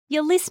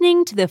You're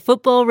listening to the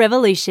Football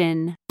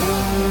Revolution.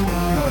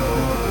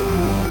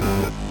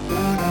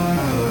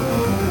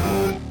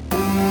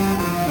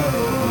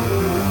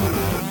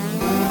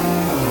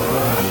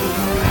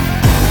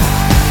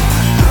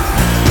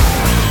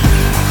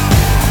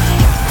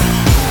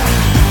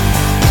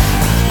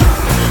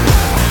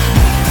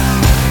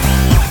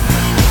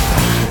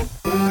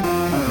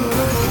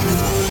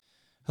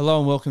 Hello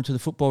and welcome to the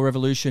Football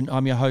Revolution.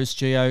 I'm your host,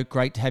 Gio.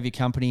 Great to have your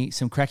company.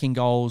 Some cracking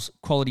goals,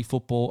 quality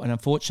football, and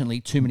unfortunately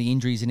too many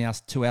injuries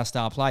to our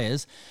star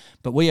players.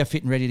 But we are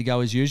fit and ready to go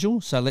as usual,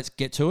 so let's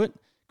get to it.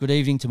 Good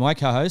evening to my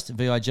co-host,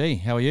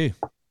 VIG. How are you?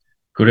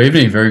 Good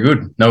evening. Very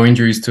good. No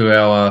injuries to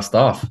our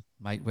staff.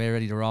 Mate, we're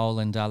ready to roll.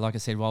 And like I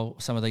said, while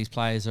some of these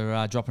players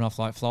are dropping off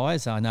like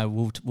flies, I know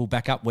we'll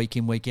back up week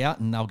in, week out,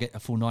 and they'll get a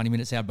full 90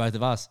 minutes out of both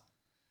of us.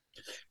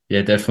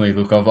 Yeah, definitely.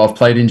 Look, I've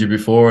played injured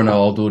before and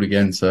I'll do it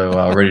again,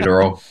 so ready to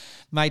roll.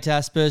 Mate,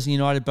 Spurs and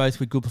United both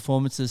with good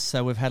performances,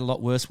 so we've had a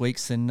lot worse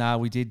weeks than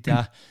we did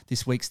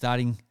this week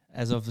starting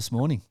as of this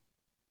morning.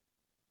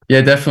 Yeah,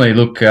 definitely.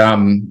 Look, a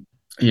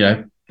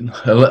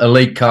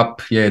League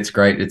Cup, yeah, it's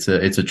great. It's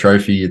a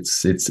trophy.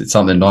 It's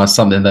something nice,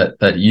 something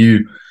that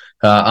you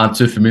aren't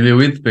too familiar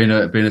with, being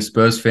a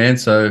Spurs fan.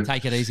 So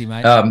take it easy,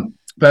 mate.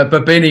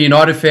 But being a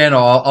United fan, I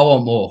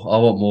want more. I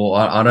want more.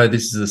 I know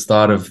this is the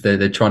start of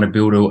they're trying to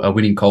build a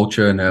winning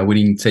culture and a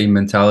winning team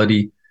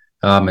mentality.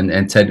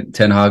 And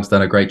Ten Hag's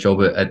done a great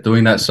job at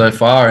doing that so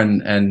far.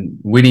 And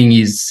winning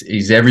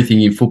is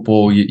everything in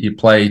football. You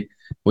play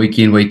week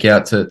in, week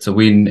out to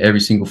win every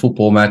single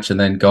football match, and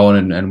then go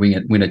on and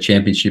win a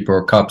championship or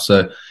a cup.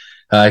 So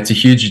it's a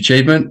huge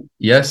achievement,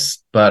 yes.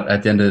 But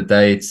at the end of the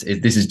day,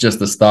 this is just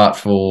the start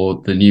for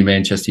the new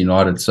Manchester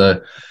United. So.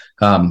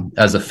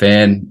 As a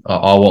fan,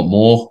 I want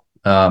more.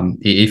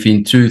 If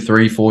in 2,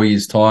 3, 4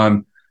 years'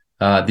 time,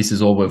 this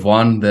is all we've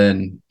won,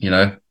 then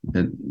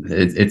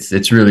it's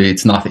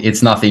nothing.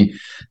 It's nothing.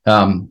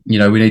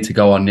 We need to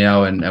go on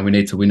now, and we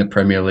need to win the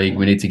Premier League.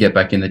 We need to get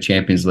back in the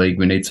Champions League.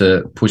 We need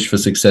to push for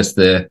success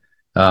there,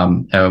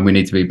 and we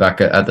need to be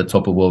back at the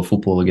top of world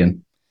football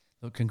again.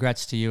 Look,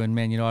 congrats to you and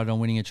Man United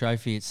on winning a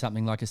trophy. It's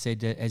something, like I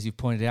said, as you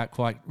pointed out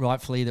quite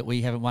rightfully, that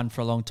we haven't won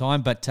for a long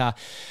time. But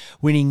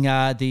winning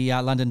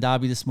the London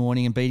Derby this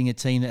morning and beating a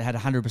team that had a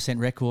 100%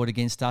 record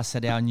against us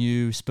at our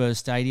new Spurs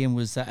Stadium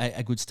was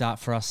a good start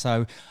for us.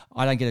 So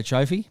I don't get a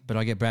trophy, but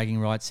I get bragging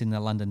rights in the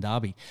London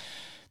Derby.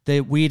 The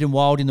weird and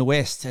wild in the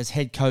West, as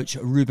head coach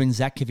Ruben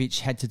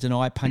Zakovic had to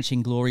deny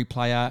Punching Glory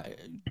player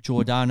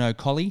Giordano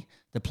Colli.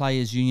 The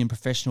Players Union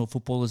Professional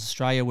Footballers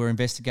Australia were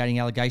investigating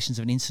allegations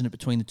of an incident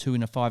between the two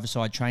in a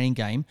five-a-side training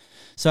game.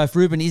 So if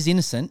Ruben is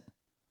innocent,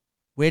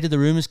 where did the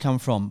rumours come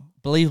from?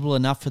 Believable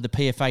enough for the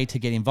PFA to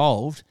get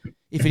involved.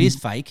 If it is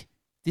fake,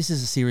 this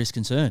is a serious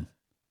concern.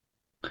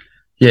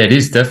 Yeah, it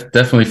is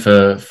definitely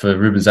for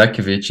Ruben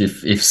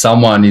Zakovic. If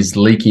someone is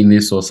leaking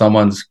this or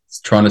someone's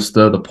trying to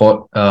stir the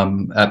pot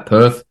at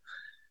Perth,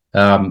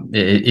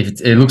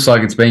 it looks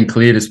like it's been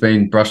cleared. It's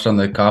been brushed on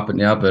the carpet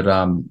now. But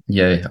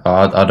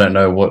I don't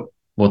know what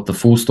the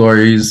full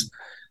story is.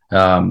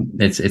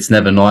 It's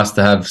never nice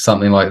to have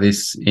something like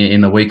this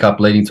in the week up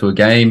leading to a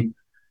game.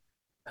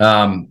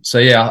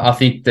 I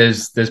think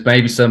there's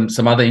maybe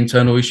some other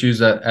internal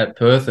issues at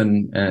Perth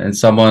and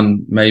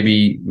someone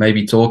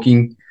maybe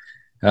talking.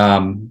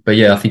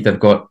 I think they've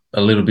got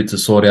a little bit to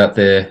sort out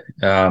there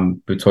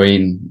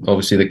between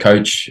obviously the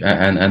coach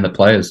and the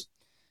players.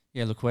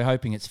 Yeah, look, we're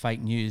hoping it's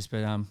fake news,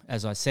 but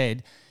as I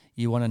said,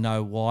 you want to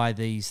know why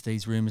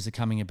these rumours are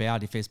coming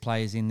about, if there's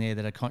players in there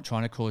that are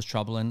trying to cause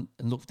trouble. And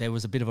look, there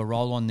was a bit of a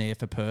roll on there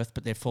for Perth,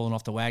 but they've fallen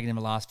off the wagon in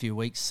the last few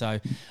weeks.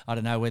 So I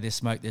don't know where there's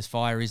smoke, there's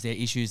fire. Is there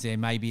issues there?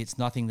 Maybe it's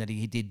nothing that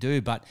he did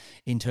do, but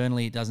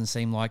internally it doesn't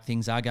seem like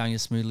things are going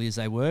as smoothly as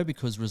they were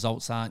because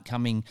results aren't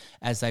coming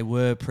as they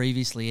were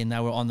previously, and they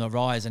were on the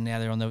rise, and now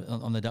they're on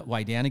the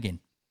way down again.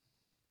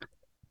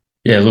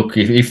 Yeah, look,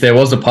 if there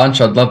was a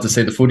punch, I'd love to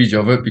see the footage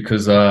of it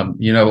because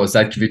you know what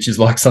Zakovic is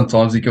like.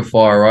 Sometimes he can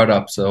fire right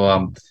up. So I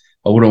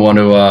wouldn't want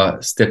to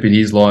step in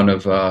his line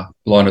of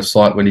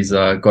sight when he's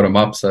got him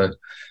up. So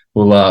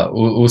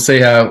we'll see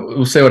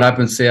what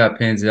happens, see how it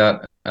pans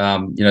out.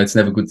 It's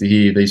never good to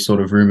hear these sort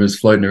of rumors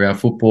floating around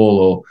football,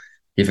 or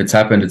if it's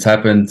happened, it's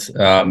happened.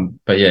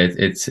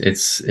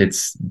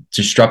 It's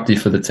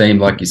disruptive for the team,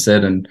 like you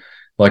said, and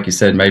like you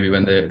said, maybe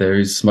when there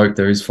is smoke,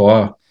 there is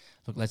fire.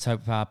 Look, let's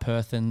hope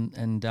Perth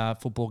and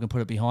football can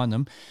put it behind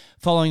them.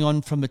 Following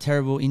on from the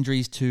terrible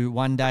injuries to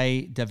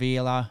One-Day,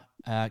 Davila,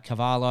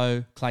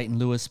 Cavallo, Clayton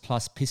Lewis,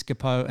 plus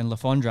Piscopo and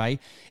Lafondre,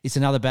 it's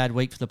another bad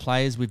week for the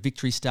players, with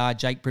Victory star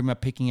Jake Brimmer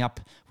picking up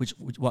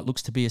what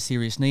looks to be a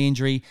serious knee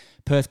injury,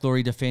 Perth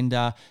Glory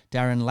defender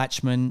Darren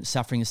Latchman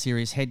suffering a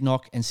serious head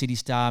knock, and City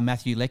star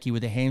Matthew Leckie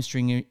with a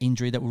hamstring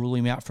injury that will rule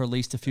him out for at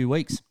least a few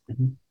weeks.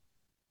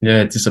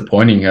 Yeah,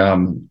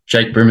 disappointing.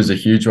 Jake Brimmer's a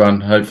huge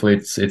one. Hopefully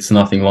it's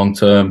nothing long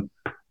term.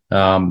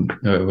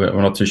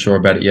 We're not too sure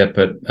about it yet,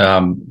 but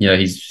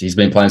he's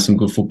been playing some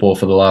good football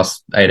for the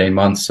last 18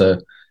 months. So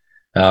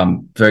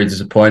very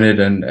disappointed,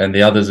 and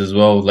the others as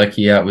well.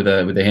 Leckie out with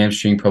a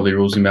hamstring probably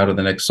rules him out of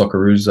the next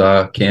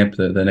Socceroos camp,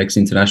 the next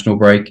international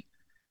break.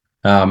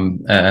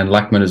 And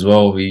Lackman as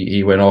well.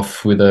 He went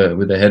off with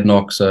a head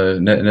knock, so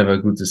never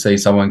good to see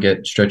someone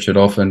get stretchered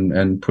off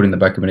and put in the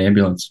back of an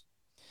ambulance.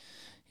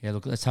 Yeah,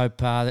 look, let's hope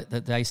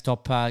that they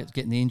stop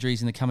getting the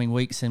injuries in the coming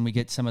weeks and we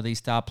get some of these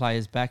star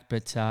players back.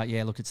 But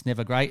yeah, look, it's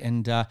never great,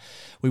 and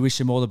we wish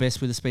them all the best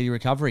with a speedy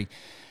recovery.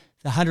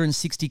 The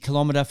 160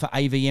 kilometre for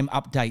AVM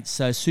updates.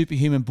 So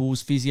Superhuman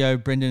Bulls physio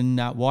Brendan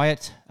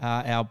Wyatt,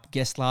 our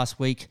guest last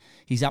week,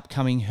 his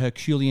upcoming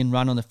Herculean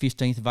run on the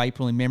 15th of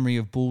April in memory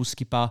of Bulls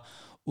skipper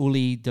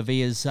Uli De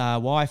Veer's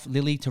wife,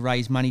 Lily, to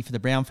raise money for the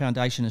Brown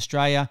Foundation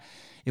Australia.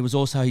 It was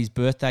also his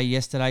birthday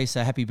yesterday,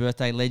 so happy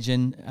birthday,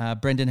 legend.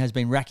 Brendan has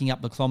been racking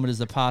up the kilometres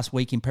the past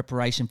week in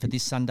preparation for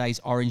this Sunday's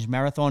Orange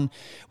Marathon,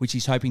 which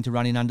he's hoping to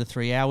run in under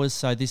 3 hours.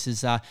 So this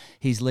is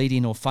his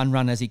lead-in or fun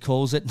run, as he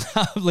calls it,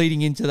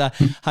 leading into the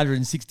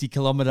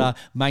 160-kilometre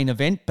main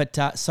event.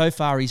 But so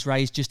far he's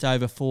raised just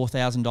over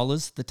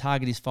 $4,000. The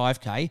target is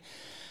 5K.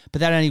 But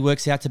that only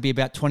works out to be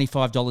about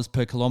 $25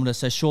 per kilometre.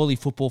 So surely,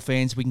 football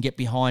fans, we can get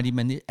behind him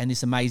and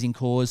this amazing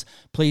cause.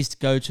 Please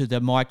go to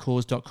the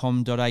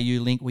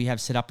mycause.com.au link we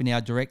have set up in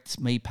our Direct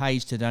Me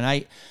page to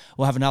donate.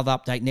 We'll have another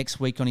update next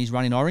week on his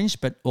run in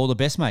Orange, but all the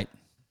best, mate.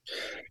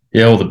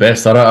 Yeah, all the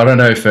best. I don't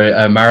know if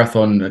a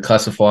marathon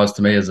classifies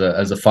to me as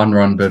a fun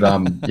run, but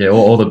yeah,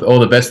 all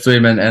the best to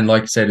him. And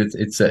like I said,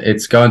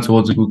 it's going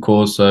towards a good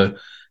cause. So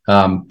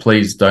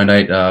please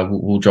donate.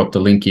 We'll drop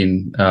the link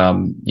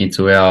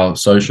into our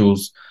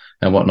socials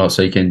and whatnot,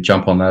 so you can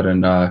jump on that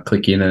and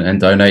click in and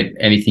donate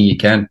anything you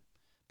can.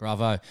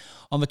 Bravo.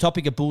 On the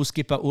topic of Bull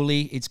skipper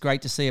Uli, it's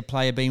great to see a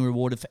player being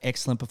rewarded for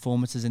excellent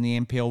performances in the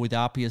NPL, with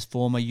Apia's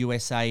former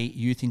USA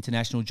Youth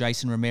International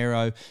Jason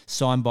Romero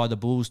signed by the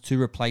Bulls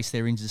to replace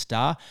their injured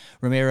star.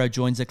 Romero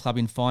joins the club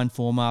in fine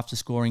form after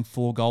scoring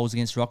 4 goals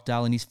against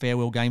Rockdale in his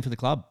farewell game for the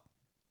club.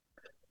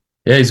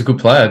 Yeah, he's a good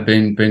player.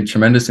 Been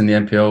tremendous in the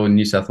NPL in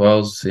New South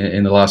Wales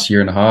in the last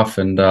year and a half,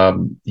 and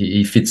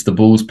he fits the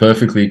Bulls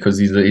perfectly because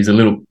he's a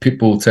little pit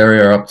bull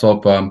terrier up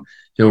top.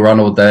 He'll run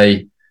all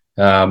day,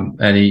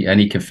 and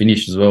he can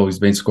finish as well. He's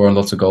been scoring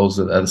lots of goals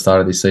at the start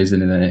of this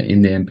season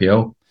in the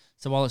NPL.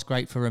 So while it's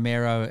great for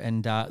Romero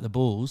and the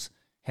Bulls,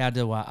 how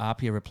do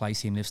Apia replace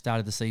him? They've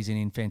started the season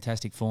in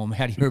fantastic form.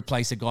 How do you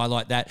replace a guy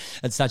like that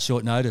at such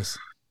short notice?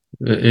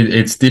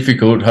 It's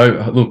difficult.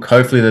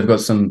 Hopefully they've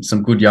got some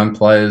good young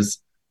players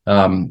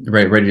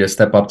ready to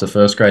step up to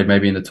first grade,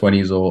 maybe in the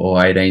 20s or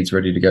 18s,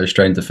 ready to go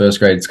straight into first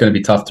grade. It's going to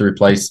be tough to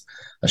replace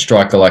a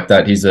striker like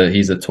that. He's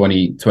a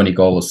 20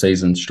 goal a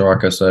season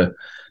striker, so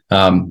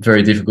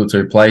very difficult to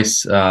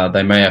replace.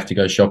 They may have to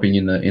go shopping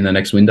in the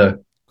next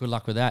window. Good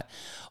luck with that.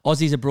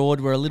 Aussies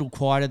abroad were a little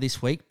quieter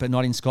this week, but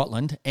not in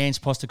Scotland.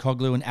 Ange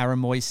Postecoglou and Aaron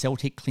Moyes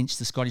Celtic clinched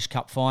the Scottish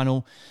Cup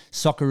final.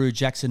 Socceroo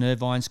Jackson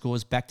Irvine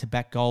scores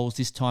back-to-back goals,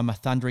 this time a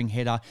thundering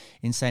header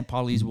in St.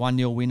 Pauli's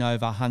 1-0 win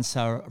over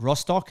Hansa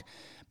Rostock.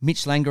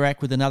 Mitch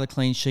Langerak with another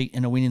clean sheet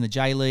and a win in the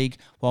J-League,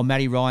 while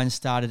Matty Ryan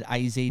started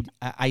AZ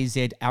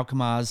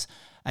Alkmaar's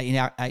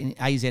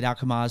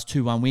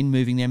 2-1 win,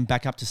 moving them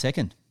back up to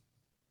second.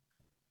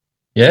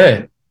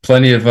 Yeah,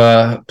 plenty of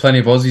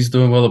Aussies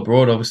doing well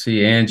abroad.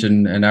 Obviously, Ange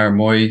and Aaron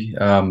Moy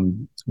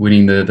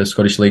winning the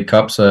Scottish League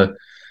Cup, so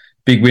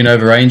big win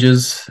over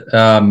Rangers.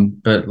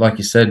 But like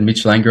you said,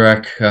 Mitch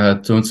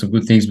Langerak doing some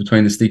good things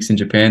between the sticks in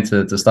Japan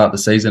to start the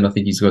season. I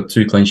think he's got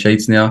 2 clean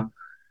sheets now.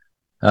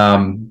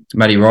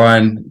 Matty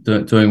Ryan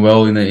doing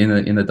well in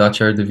the Dutch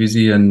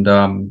Eredivisie, and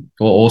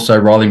also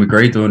Riley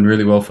McGree doing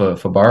really well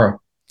for Borough.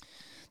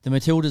 The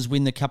Matildas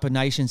win the Cup of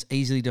Nations,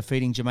 easily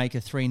defeating Jamaica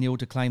 3-0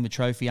 to claim the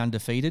trophy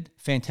undefeated.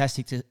 And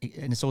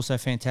it's also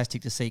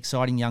fantastic to see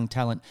exciting young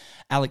talent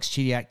Alex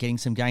Chidiac getting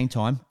some game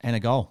time and a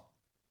goal.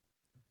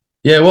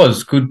 Yeah, it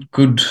was good.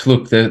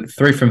 Look, the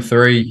 3 from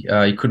 3.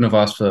 You couldn't have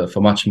asked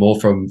for much more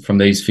from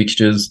these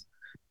fixtures.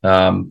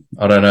 I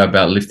don't know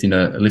about lifting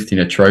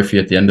a trophy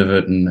at the end of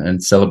it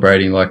and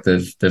celebrating like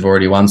they've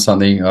already won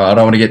something. I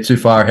don't want to get too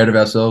far ahead of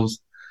ourselves.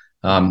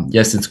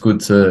 Yes, it's good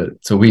to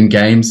win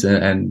games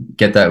and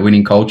get that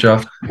winning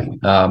culture,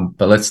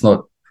 but let's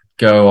not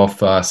go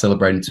off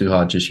celebrating too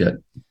hard just yet.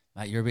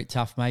 Mate, you're a bit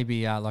tough.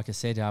 Maybe, like I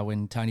said,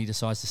 when Tony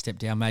decides to step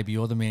down, maybe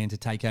you're the man to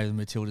take over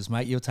the Matildas,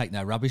 mate. You'll take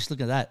no rubbish. Look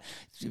at that.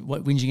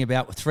 What whinging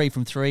about with 3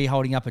 from 3,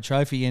 holding up a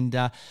trophy. And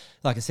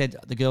like I said,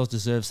 the girls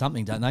deserve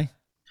something, don't they?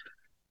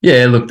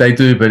 Yeah, look, they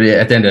do. But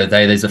at the end of the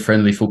day, these are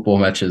friendly football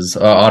matches.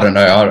 I don't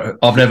know.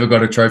 I've never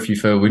got a trophy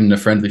for winning a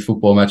friendly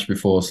football match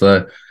before.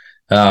 So,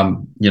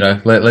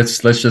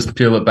 let's just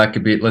peel it back a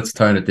bit. Let's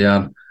tone it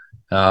down.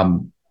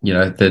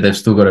 They've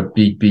still got a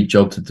big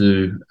job to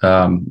do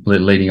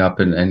leading up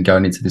and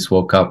going into this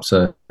World Cup.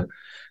 So,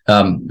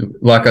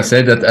 like I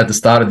said at the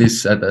start of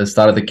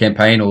the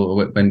campaign,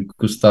 or when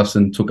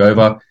Gustafsson took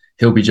over,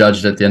 he'll be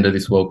judged at the end of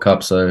this World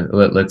Cup. So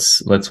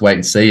let's wait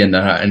and see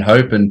and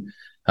hope. And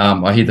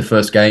I hear the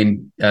first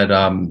game at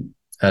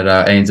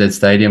ANZ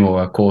Stadium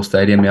or Core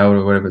Stadium now,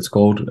 or whatever it's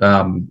called,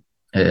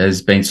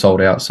 has been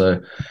sold out. So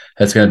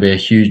that's going to be a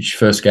huge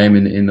first game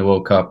in the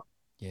World Cup.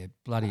 Yeah,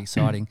 bloody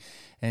exciting.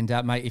 And,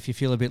 mate, if you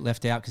feel a bit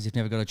left out because you've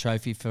never got a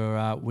trophy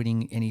for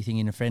winning anything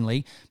in a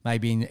friendly,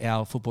 maybe in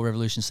our Football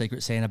Revolution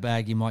Secret Santa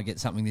bag, you might get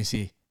something this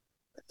year.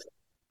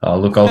 Oh,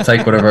 look, I'll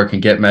take whatever I can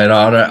get, mate.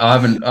 I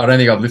don't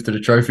think I've lifted a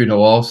trophy in a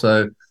while,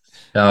 so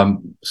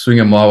swing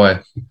them my way.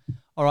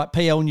 All right,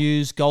 PL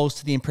news, goals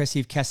to the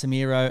impressive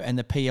Casemiro and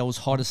the PL's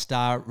hottest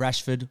star,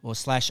 Rashford, or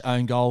 /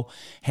 own goal,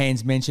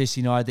 hands Manchester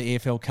United the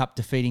EFL Cup,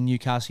 defeating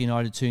Newcastle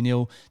United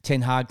 2-0.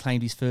 Ten Hag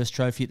claimed his first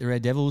trophy at the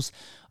Red Devils.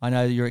 I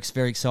know you're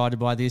very excited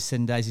by this,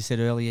 and as you said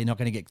earlier, you're not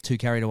going to get too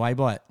carried away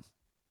by it.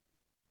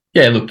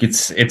 Yeah, look,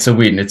 it's a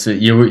win.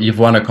 You've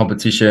won a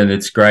competition.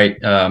 It's great.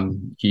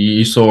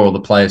 You saw all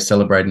the players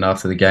celebrating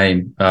after the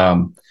game.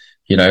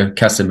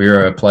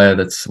 Casemiro, a player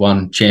that's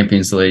won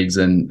Champions Leagues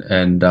and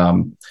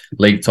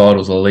league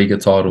titles or Liga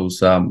titles.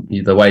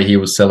 The way he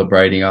was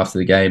celebrating after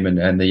the game,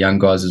 and the young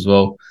guys as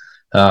well.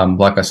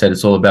 Like I said,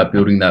 it's all about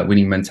building that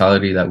winning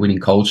mentality, that winning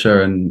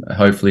culture, and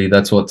hopefully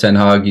that's what Ten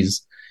Hag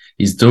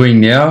is doing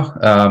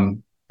now.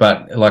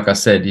 But like I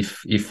said,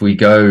 if we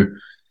go,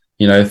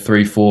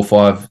 3, 4,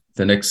 5.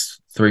 The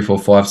next 3, 4,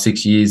 5,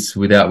 6 years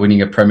without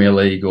winning a Premier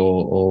League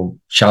or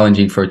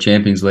challenging for a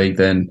Champions League,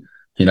 then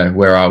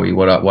where are we?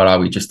 What are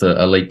we? Just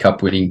a League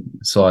Cup winning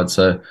side.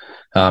 So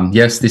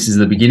yes, this is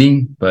the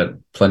beginning, but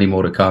plenty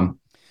more to come.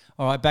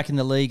 All right, back in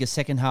the league, a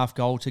second-half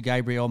goal to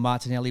Gabriel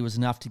Martinelli was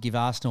enough to give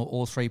Arsenal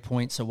all 3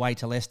 points away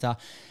to Leicester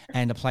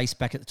and a place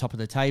back at the top of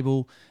the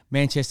table.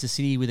 Manchester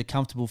City with a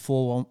comfortable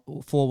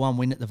 4-1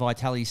 win at the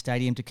Vitality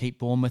Stadium to keep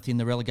Bournemouth in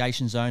the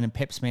relegation zone, and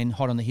Pep's men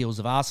hot on the heels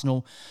of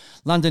Arsenal.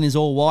 London is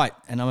all white,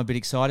 and I'm a bit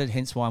excited,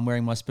 hence why I'm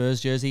wearing my Spurs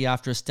jersey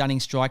after a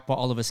stunning strike by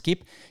Oliver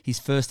Skipp, his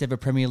first ever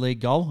Premier League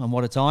goal, and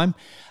what a time.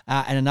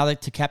 And another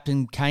to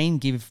Captain Kane,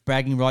 give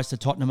bragging rights to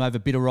Tottenham over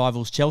bitter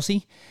rivals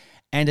Chelsea.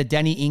 And a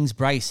Danny Ings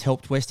brace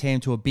helped West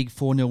Ham to a big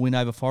 4-0 win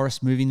over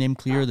Forest, moving them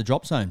clear of the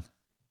drop zone.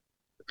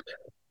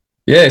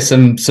 Yeah,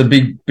 some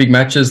big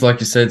matches, like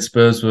you said.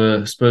 Spurs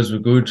were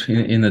good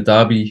in the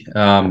derby.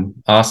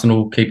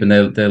 Arsenal keeping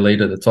their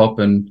lead at the top,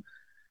 and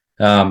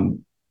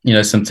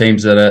some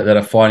teams that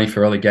are fighting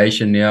for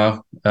relegation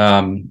now.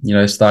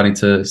 Starting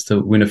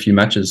to win a few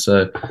matches.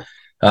 So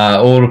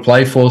all to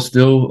play for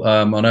still.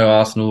 I know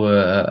Arsenal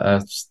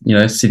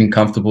are sitting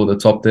comfortable at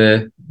the top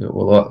there,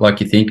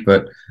 like you think,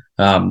 but.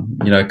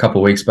 A couple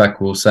of weeks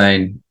back, we were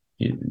saying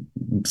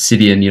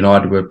City and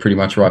United were pretty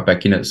much right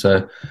back in it.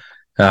 So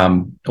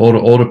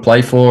all to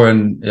play for,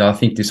 and I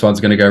think this one's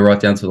going to go right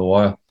down to the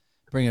wire.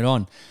 Bring it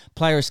on.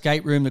 Player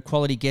escape room, the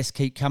quality guests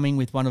keep coming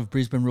with one of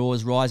Brisbane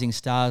Roar's rising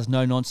stars,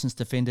 no-nonsense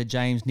defender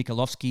James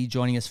Nikolovsky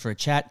joining us for a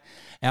chat.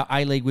 Our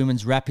A-League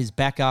Women's Wrap is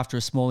back after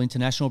a small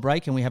international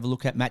break, and we have a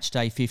look at match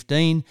day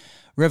 15,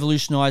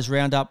 revolutionised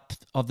roundup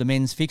of the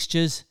men's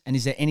fixtures, and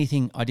is there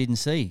anything I didn't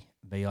see?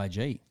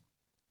 BIG.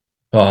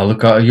 Oh,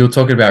 look, you were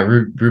talking about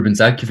Ruben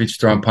Zadkovic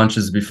throwing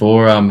punches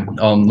before. I'm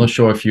not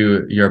sure if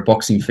you're a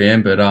boxing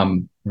fan, but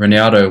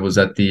Ronaldo was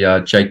at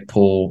the Jake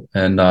Paul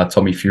and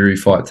Tommy Fury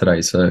fight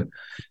today. So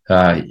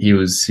he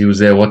was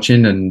there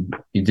watching, and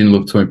he didn't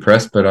look too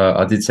impressed, but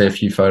I did see a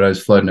few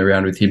photos floating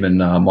around with him and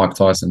Mike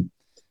Tyson.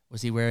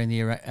 Was he wearing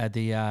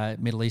the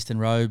Middle Eastern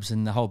robes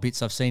and the whole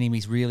bits? I've seen him.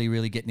 He's really,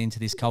 really getting into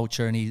this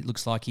culture, and he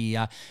looks like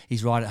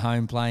he's right at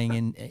home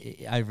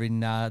playing over in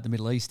the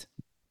Middle East.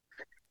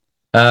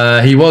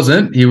 He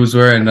wasn't. He was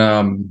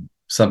wearing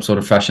some sort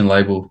of fashion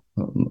label.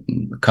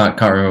 Can't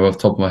remember off the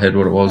top of my head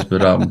what it was,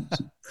 but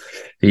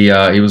he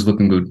was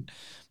looking good.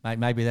 Mate,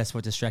 maybe that's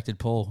what distracted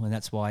Paul, and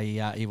that's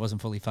why he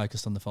wasn't fully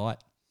focused on the fight.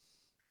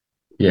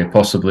 Yeah,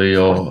 possibly,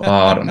 or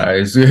I don't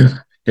know.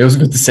 It was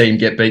good to see him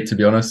get beat, to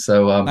be honest.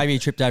 So maybe he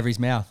tripped over his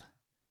mouth.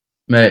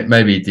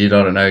 Maybe he did.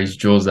 I don't know. His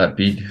jaw's that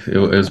big. It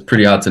was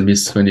pretty hard to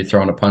miss when you're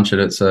throwing a punch at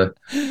it. So.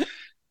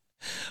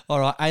 All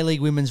right,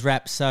 A-League Women's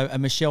Wrap. So a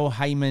Michelle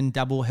Heyman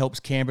double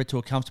helps Canberra to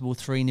a comfortable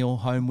 3-0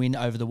 home win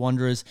over the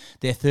Wanderers.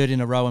 They're third in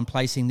a row and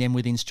placing them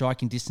within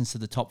striking distance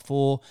of the top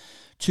 4.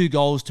 2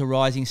 goals to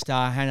rising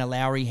star Hannah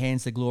Lowry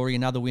hands the Glory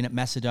another win at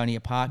Macedonia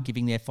Park,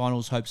 giving their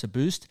finals hopes a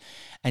boost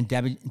and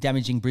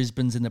damaging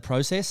Brisbane's in the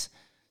process.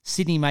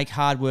 Sydney make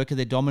hard work of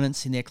their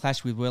dominance in their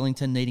clash with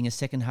Wellington, needing a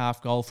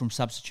second-half goal from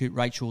substitute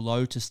Rachel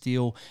Lowe to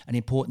steal an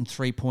important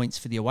 3 points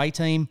for the away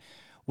team.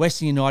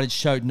 Western United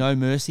showed no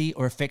mercy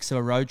or effects of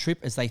a road trip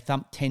as they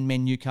thumped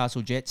 10-men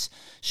Newcastle Jets,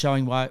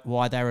 showing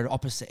why they were at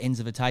opposite ends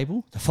of a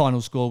table. The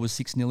final score was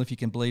 6-0, if you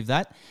can believe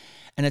that.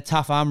 And a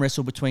tough arm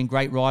wrestle between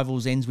great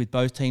rivals ends with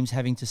both teams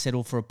having to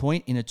settle for a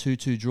point in a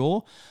 2-2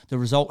 draw. The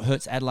result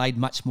hurts Adelaide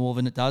much more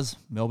than it does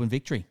Melbourne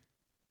victory.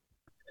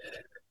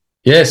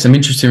 Yeah, some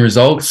interesting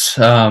results.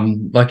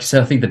 Like you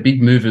said, I think the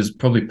big move is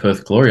probably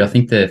Perth Glory. I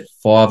think they're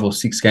 5 or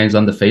 6 games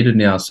undefeated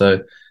now, so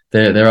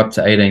they're up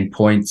to 18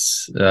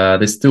 points.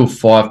 There's still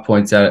 5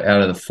 points out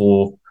of the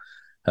 4.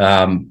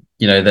 That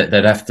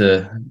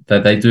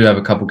they do have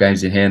a couple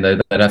games in hand.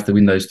 They'd have to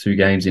win those 2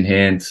 games in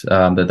hand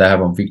that they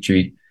have on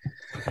victory.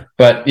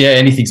 But yeah,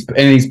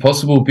 anything's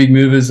possible. Big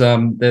movers.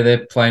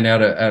 They're playing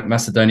out at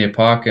Macedonia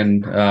Park,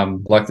 and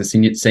like the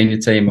senior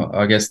team,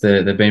 I guess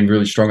they've been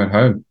really strong at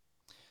home.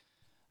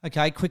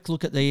 Okay, quick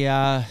look at the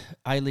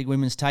A-League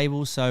women's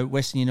table. So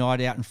Western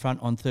United out in front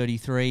on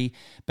 33.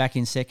 Back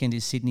in second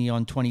is Sydney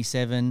on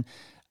 27.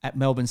 At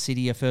Melbourne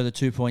City, a further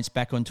 2 points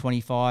back on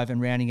 25.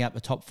 And rounding out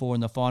the top four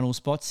in the final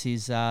spots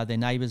is their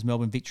neighbours,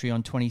 Melbourne Victory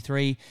on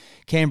 23.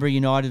 Canberra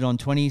United on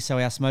 20. So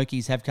our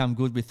Smokies have come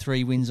good with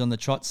 3 wins on the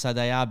trot. So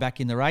they are back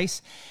in the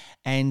race.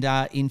 And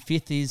in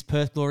fifth is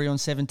Perth Glory on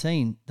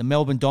 17. The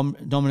Melbourne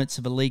dominance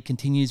of the league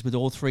continues with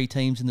all 3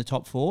 teams in the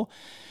top 4.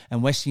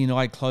 And Western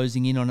United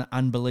closing in on an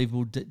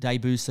unbelievable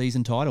debut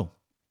season title.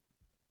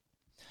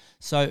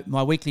 So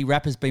my weekly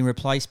wrap has been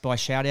replaced by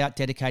Shout Out,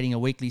 dedicating a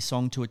weekly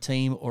song to a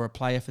team or a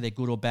player for their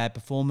good or bad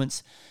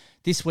performance.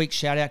 This week's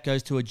Shout Out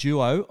goes to a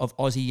duo of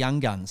Aussie young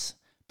guns,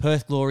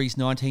 Perth Glory's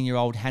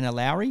 19-year-old Hannah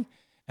Lowry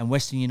and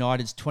Western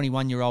United's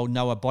 21-year-old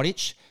Noah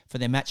Bodic for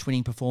their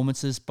match-winning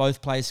performances.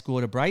 Both players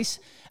scored a brace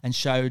and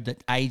showed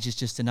that age is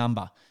just a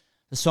number.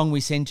 The song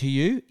we send to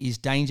you is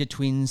Danger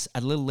Twins,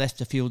 a little left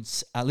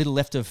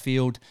of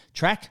field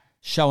track,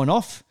 showing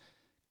off.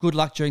 Good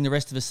luck during the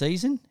rest of the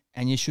season,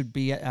 and you should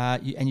be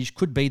you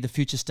could be the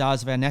future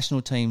stars of our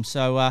national team.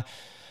 So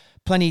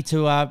plenty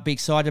to be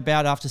excited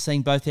about after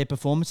seeing both their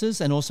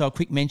performances, and also a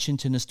quick mention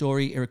to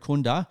Nestori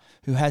Irukunda,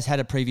 who has had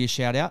a previous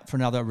shout out for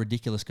another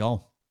ridiculous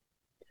goal.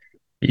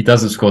 He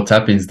doesn't score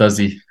tap-ins, does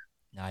he?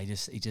 No, he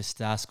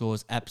just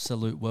scores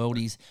absolute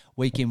worldies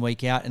week in,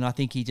 week out, and I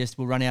think he just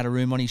will run out of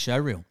room on his show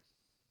reel.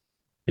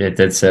 Yeah,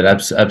 dead set,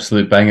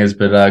 absolute bangers.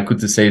 But good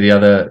to see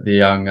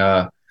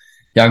the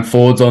young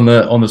forwards on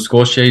the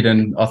score sheet.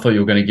 And I thought you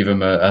were going to give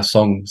him a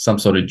song, some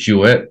sort of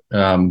duet.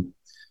 I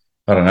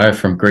don't know,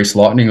 from Grease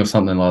Lightning or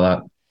something like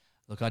that.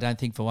 Look, I don't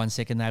think for one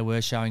second they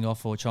were showing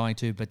off or trying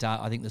to, but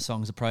I think the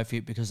song's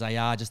appropriate because they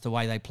are just the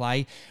way they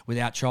play.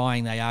 Without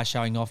trying, they are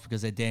showing off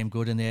because they're damn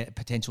good and they're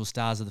potential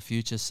stars of the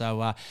future.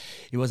 So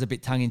it was a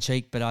bit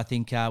tongue-in-cheek, but I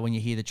think when you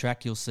hear the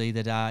track, you'll see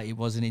that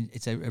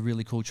it's a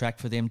really cool track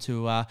for them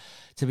to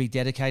be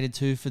dedicated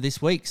to for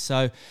this week.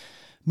 So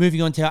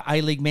moving on to our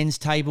A-League men's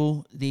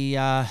table, the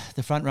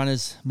front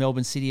runners,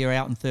 Melbourne City, are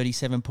out on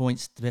 37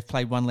 points. They've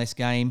played one less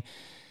game.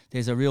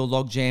 There's a real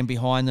logjam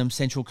behind them.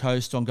 Central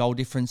Coast on goal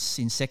difference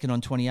in second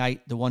on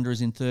 28. The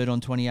Wanderers in third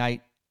on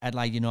 28.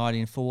 Adelaide United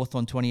in fourth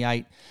on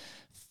 28.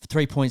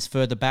 3 points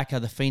further back are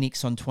the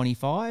Phoenix on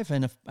 25.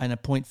 And a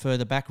point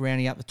further back,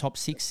 rounding out the top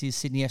 6, is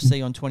Sydney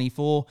FC on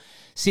 24.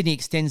 Sydney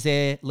extends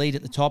their lead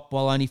at the top,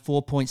 while only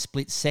 4 points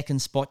split second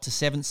spot to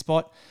seventh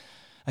spot.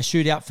 A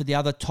shootout for the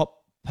other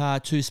top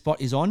 2 spot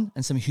is on,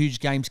 and some huge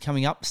games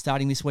coming up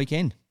starting this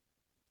weekend.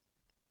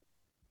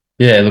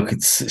 Yeah, look,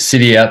 it's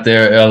City out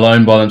there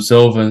alone by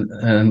themselves,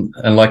 and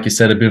like you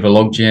said, a bit of a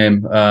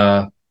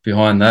logjam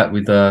behind that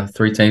with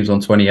 3 teams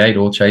on 28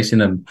 all chasing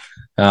them.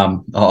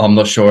 I'm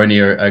not sure any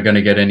are going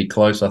to get any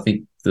close. I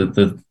think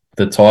the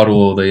title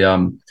or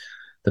the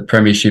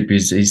premiership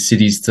is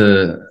City's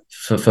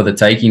for the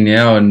taking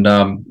now, and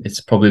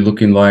it's probably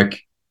looking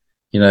like,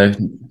 you know,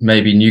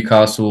 maybe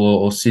Newcastle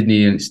or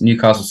Sydney, and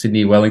Newcastle,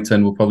 Sydney,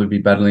 Wellington will probably be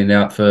battling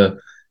out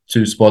for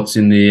 2 spots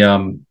in the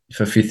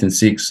for 5th and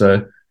 6th.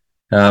 So.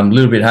 A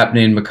little bit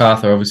happening.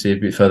 Macarthur obviously a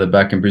bit further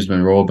back in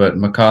Brisbane Roar, but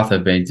Macarthur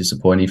have been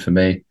disappointing for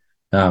me,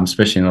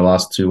 especially in the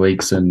last 2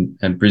 weeks. And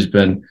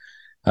Brisbane,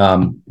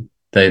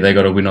 they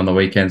got a win on the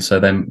weekend, so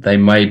they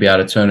may be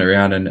able to turn it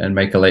around and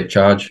make a late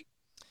charge.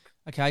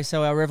 Okay,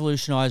 so our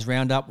Revolutionised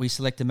Roundup, we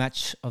select a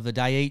match of the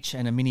day each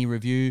and a mini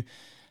review.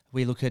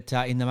 We look at,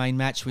 in the main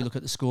match, we look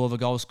at the score of the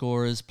goal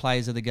scorers,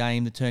 players of the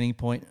game, the turning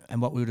point, and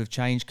what we would have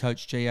changed,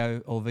 Coach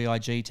Gio or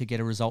VIG, to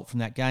get a result from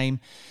that game.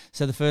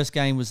 So the first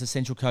game was the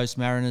Central Coast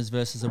Mariners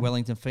versus the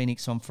Wellington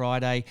Phoenix on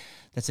Friday.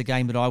 That's a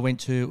game that I went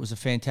to. It was a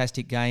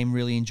fantastic game,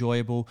 really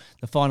enjoyable.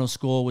 The final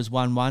score was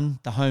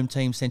 1-1. The home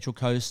team, Central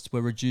Coast,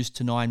 were reduced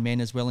to 9 men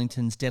as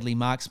Wellington's deadly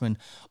marksman,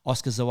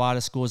 Oscar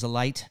Zawada, scores a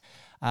late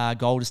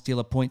goal to steal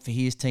a point for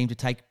his team to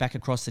take back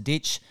across the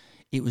ditch.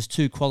 It was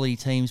 2 quality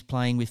teams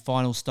playing with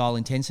final-style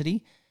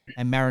intensity,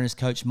 and Mariners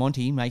coach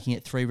Monty making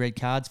it 3 red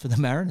cards for the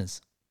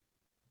Mariners.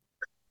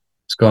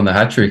 It's gone the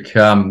hat-trick.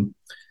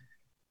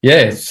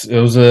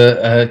 It was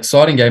an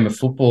exciting game of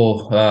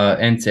football,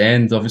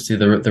 end-to-end. Obviously,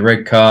 the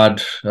red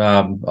card,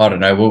 I don't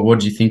know. What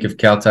do you think of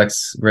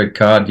Caltech's red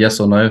card, yes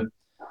or no?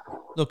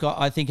 Look,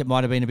 I think it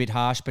might have been a bit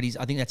harsh, but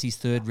I think that's his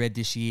 3rd red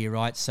this year,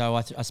 right? So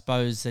I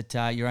suppose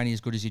that you're only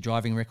as good as your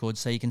driving record.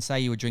 So you can say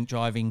you were drink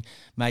driving,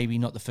 maybe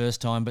not the first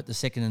time, but the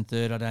 2nd and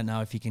 3rd, I don't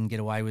know if you can get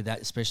away with that,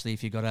 especially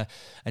if you've got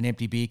an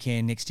empty beer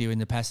can next to you in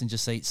the passenger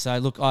seat. So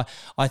look,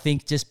 I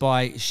think just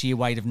by sheer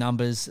weight of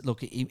numbers,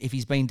 look, if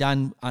he's been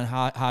done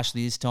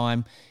harshly this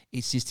time,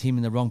 it's just him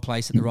in the wrong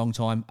place at the wrong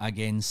time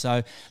again.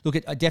 So, look,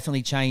 it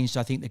definitely changed,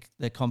 I think,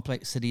 the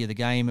complexity of the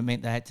game. It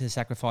meant they had to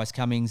sacrifice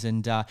Cummings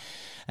and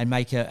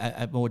make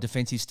a more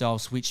defensive style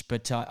switch.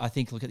 But I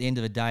think, look, at the end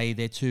of the day,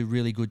 they're 2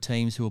 really good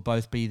teams who will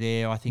both be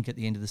there, I think, at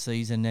the end of the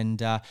season.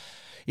 And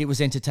it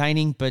was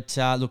entertaining. But,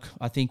 look,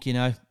 I think, you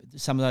know,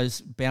 some of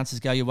those bounces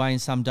go your way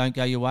and some don't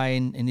go your way.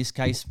 And in this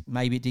case,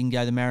 maybe it didn't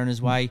go the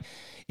Mariners' way.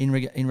 In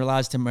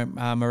regards to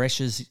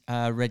Maresh's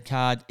red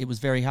card, it was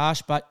very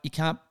harsh, but you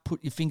can't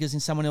put your fingers in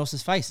someone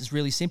else's face. It's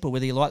really simple.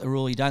 Whether you like the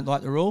rule or you don't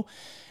like the rule,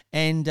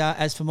 And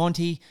as for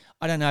Monty,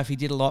 I don't know if he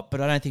did a lot, but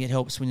I don't think it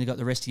helps when you've got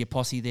the rest of your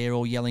posse there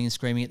all yelling and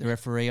screaming at the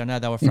referee. I know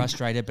they were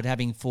frustrated, but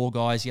having 4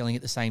 guys yelling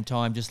at the same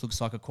time just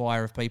looks like a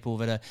choir of people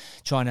that are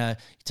trying to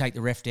take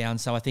the ref down.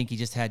 So I think he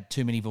just had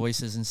too many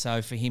voices. And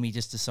so for him, he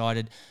just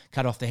decided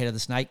cut off the head of the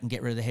snake and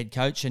get rid of the head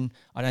coach. And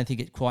I don't think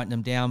it quietened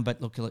them down,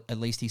 but look, at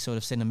least he sort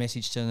of sent a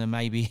message to them.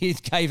 Maybe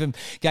it gave him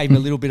a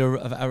little bit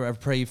of a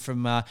reprieve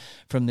from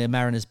the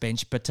Mariners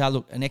bench. But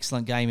look, an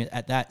excellent game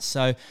at that.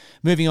 So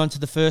moving on to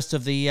the first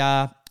of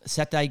the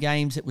Saturday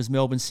games, it was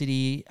Melbourne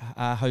City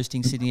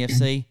hosting Sydney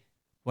FC.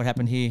 What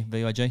happened here,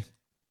 VIG?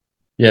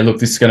 Yeah, look,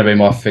 this is going to be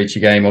my feature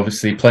game.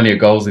 Obviously, plenty of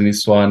goals in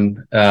this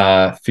one.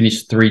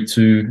 Finished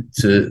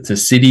 3-2 to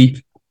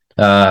City.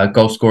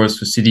 Goal scorers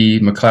for City,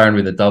 McLaren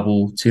with a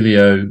double,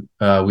 Tilio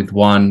with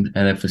 1,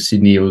 and then for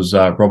Sydney it was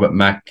Robert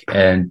Mack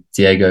and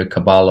Diego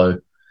Caballo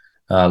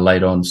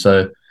late on.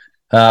 So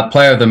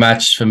player of the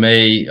match for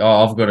me,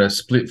 I've got a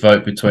split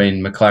vote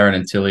between McLaren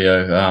and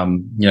Tilio.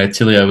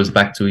 Tilio was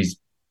back to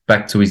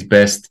his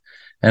best,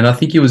 and I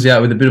think he was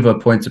out with a bit of a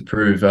point to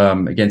prove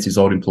against his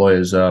old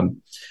employers.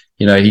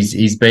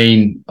 He's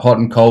been hot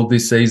and cold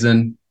this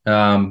season,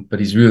 but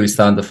he's really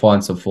starting to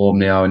find some form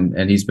now,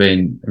 and he's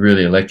been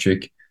really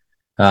electric.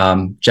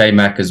 J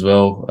Mac as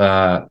well.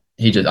 I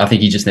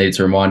think he just needed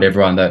to remind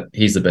everyone that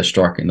he's the best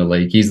striker in the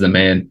league. He's the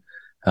man.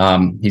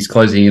 He's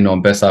closing in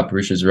on Besart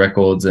Berisha's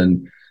records,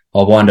 and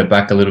I'll wind it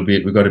back a little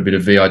bit. We've got a bit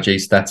of VIG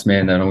stats,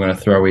 man, that I'm going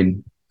to throw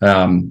in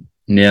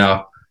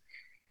now.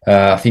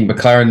 I think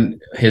McLaren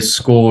has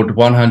scored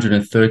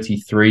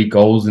 133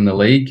 goals in the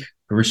league.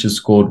 Berisha's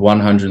scored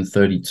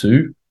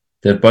 132.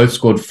 They've both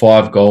scored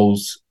 5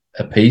 goals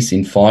apiece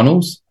in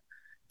finals.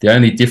 The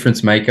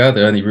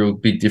only real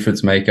big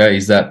difference maker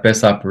is that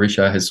Besart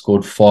Berisha has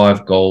scored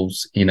 5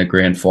 goals in a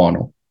grand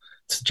final.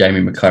 It's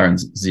Jamie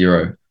McLaren's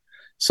 0.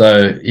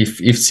 So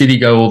if City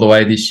go all the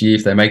way this year,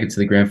 if they make it to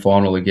the grand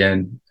final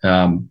again,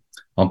 I'm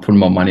putting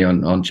my money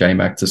on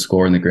J-Mac to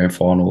score in the grand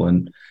final,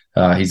 and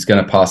he's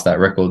going to pass that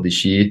record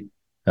this year,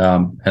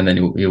 and then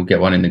he'll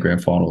get one in the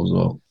grand final as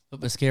well. But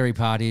the scary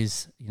part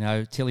is,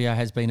 Tilio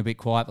has been a bit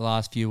quiet the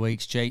last few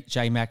weeks.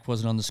 J-Mac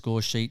wasn't on the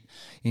score sheet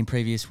in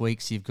previous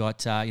weeks. You've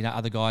got,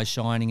 other guys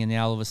shining, and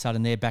now all of a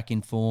sudden they're back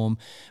in form.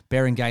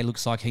 Berengay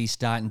looks like he's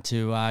starting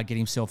to get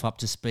himself up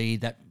to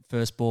speed. That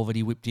first ball that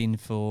he whipped in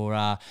for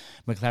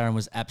McLaren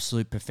was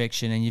absolute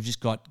perfection, and you've just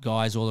got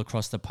guys all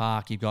across the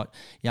park. You've got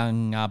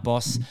young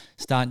Boss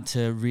starting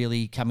to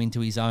really come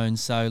into his own.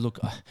 So, look,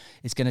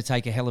 it's going to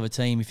take a hell of a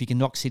team. If you can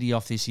knock City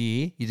off this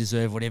year, you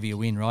deserve whatever you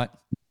win, right?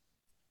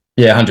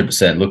 Yeah,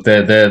 100%. Look,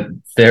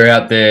 they're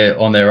out there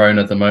on their own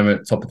at the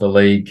moment, top of the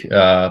league,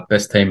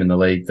 best team in the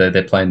league.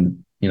 They're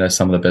playing,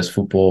 some of the best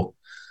football.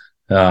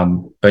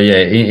 But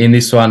yeah, in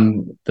this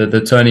one,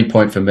 the turning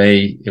point for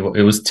me, it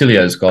was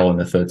Tilio's goal in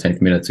the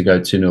 13th minute to go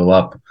 2-0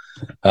 up.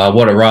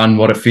 What a run,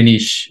 what a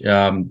finish.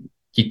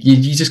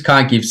 You just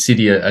can't give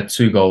City a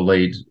 2-goal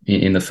lead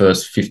in the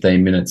first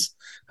 15 minutes.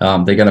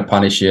 They're going to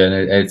punish you, and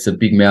it's a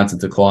big mountain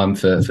to climb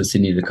for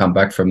Sydney to come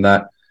back from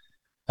that.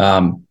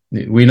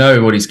 We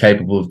know what he's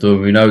capable of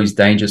doing. We know he's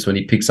dangerous when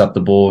he picks up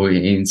the ball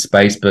in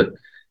space, but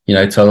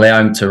to allow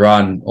him to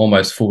run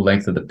almost full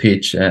length of the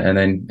pitch and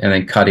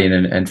then cut in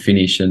and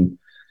finish, and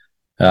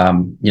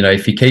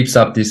if he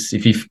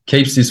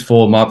keeps this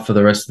form up for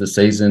the rest of the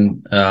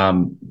season,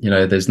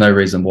 there's no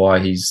reason why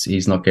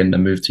he's not getting to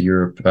move to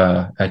Europe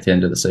at the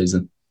end of the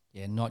season.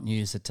 Yeah, not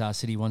news that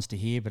City wants to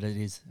hear, but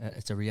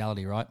it's a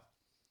reality, right?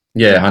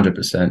 Yeah,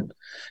 100%.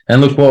 And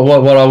look,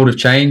 what I would have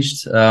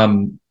changed.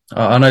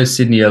 I know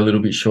Sydney a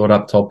little bit short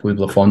up top with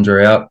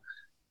Lafondra out,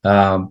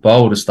 but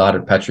I would have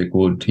started Patrick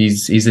Wood.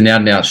 He's an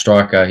out-and-out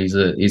striker.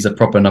 He's a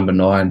proper number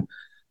 9.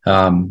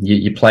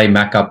 You play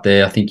Mac up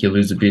there. I think you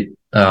lose a bit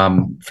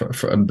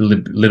for a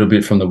little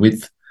bit from the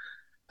width.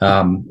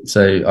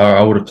 So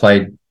I would have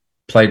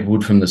played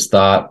Wood from the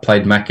start,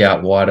 played Mac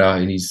out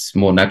wider in his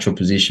more natural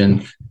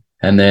position,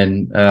 and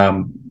then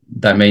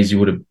that means you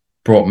would have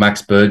brought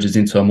Max Burgess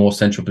into a more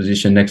central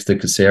position next to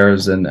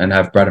Caceres and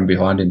have Braddon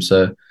behind him.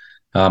 So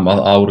I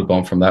would have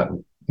gone from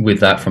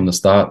the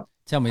start.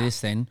 Tell me this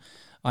then.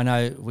 I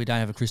know we don't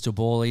have a crystal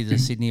ball, either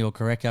Sydney or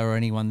Correca or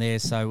anyone there,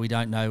 so we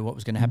don't know what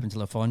was going to happen to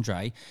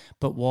Lafondre.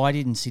 But why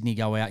didn't Sydney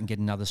go out and get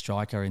another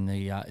striker in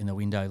the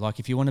window? Like,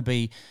 if you want to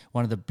be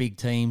one of the big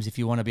teams, if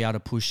you want to be able to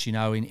push,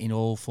 in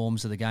all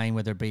forms of the game,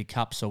 whether it be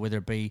cups or whether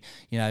it be,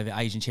 the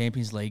Asian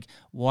Champions League,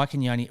 why do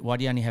you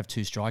only have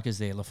 2 strikers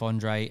there,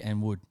 Lafondre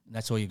and Wood?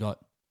 That's all you got.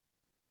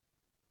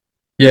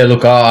 Yeah,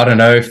 look, I don't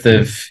know if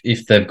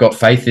they've got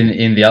faith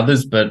in the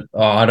others, but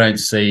I don't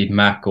see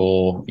Mac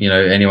or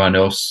anyone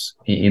else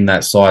in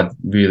that side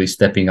really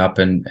stepping up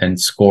and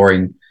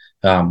scoring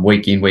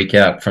week in, week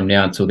out from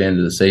now until the end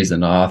of the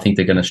season. I think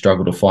they're going to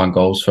struggle to find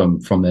goals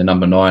from their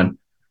number 9.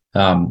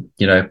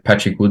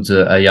 Patrick Wood's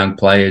a young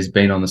player, has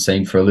been on the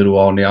scene for a little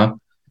while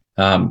now.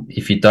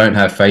 If you don't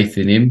have faith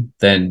in him,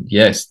 then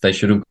yes, they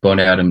should have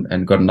gone out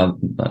and got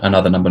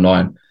another number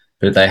 9.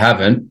 But they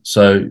haven't,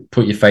 so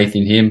put your faith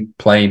in him,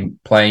 play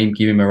him,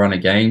 give him a run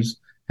of games,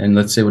 and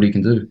let's see what he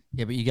can do.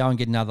 Yeah, but you go and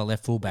get another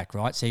left fullback,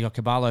 right? So you got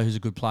Caballo, who's a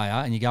good player,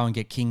 and you go and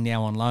get King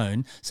now on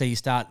loan. So you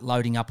start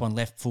loading up on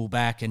left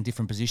fullback and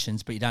different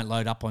positions, but you don't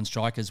load up on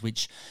strikers,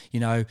 which,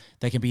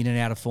 they can be in and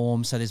out of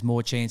form. So there's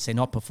more chance they're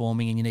not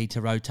performing and you need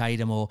to rotate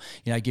them or,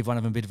 give one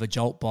of them a bit of a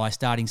jolt by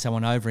starting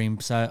someone over him.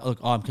 So look,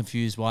 I'm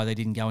confused why they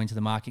didn't go into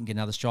the market and get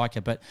another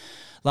striker. But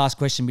last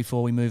question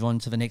before we move on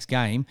to the next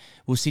game.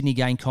 Will Sydney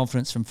gain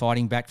confidence from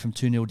fighting back from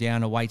 2-0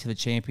 down away to the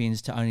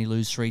champions to only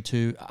lose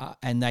 3-2?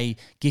 And they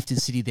gifted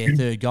City their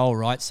third goal,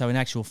 right? So in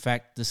actual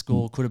fact, the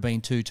score could have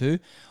been 2-2,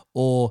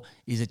 or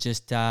is it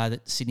just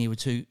that City were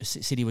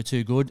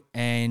too good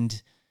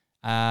and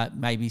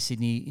maybe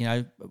Sydney,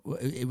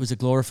 it was a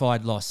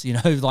glorified loss.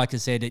 Like I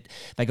said,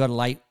 they got a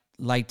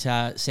late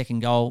second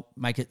goal,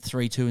 make it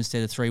 3-2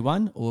 instead of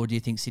 3-1, or do you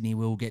think Sydney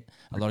will get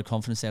a lot of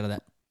confidence out of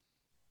that?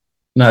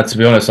 No, to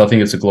be honest, I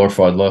think it's a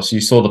glorified loss.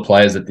 You saw the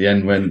players at the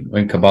end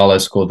when Caballo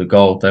scored the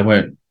goal. They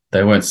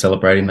weren't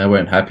celebrating. They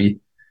weren't happy.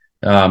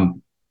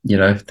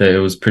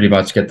 It was pretty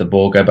much get the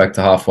ball, go back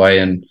to halfway,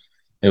 and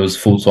it was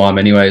full time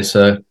anyway.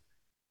 So,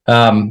 we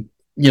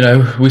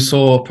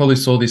probably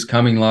saw this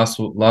coming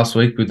last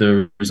week with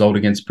the result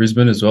against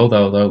Brisbane as well. They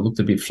looked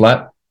a bit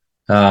flat.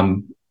 I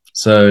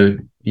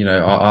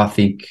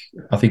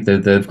think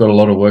that they've got a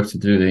lot of work to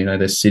do.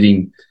 They're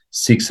sitting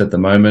 6th at the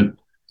moment,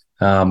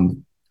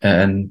 and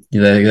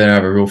they're going to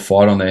have a real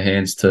fight on their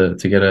hands to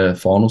get a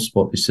final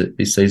spot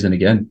this season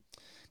again.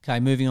 Okay,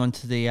 moving on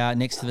to the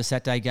next to the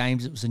Saturday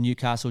games. It was the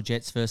Newcastle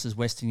Jets versus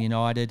Western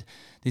United.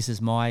 This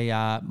is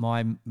my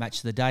match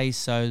of the day.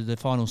 So the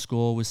final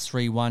score was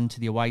 3-1 to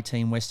the away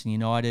team, Western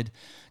United.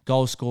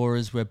 Goal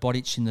scorers were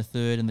Bodic in the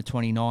 3rd and the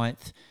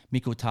 29th.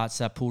 Mikkel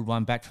Tartza pulled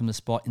one back from the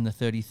spot in the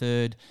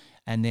 33rd.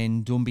 And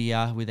then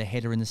Doumbia with a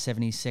header in the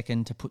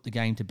 72nd to put the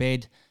game to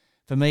bed.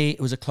 For me, it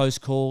was a close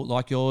call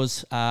like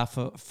yours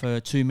for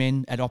two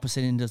men at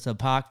opposite ends of the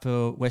park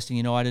for Western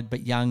United,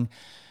 but Young...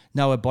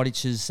 Noah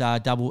Bodic's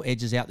double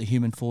edges out the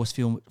human force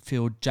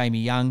field Jamie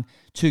Young.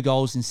 2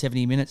 goals in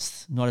 70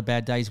 minutes. Not a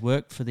bad day's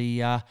work for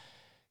the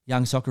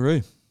young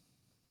Socceroo.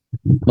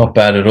 Not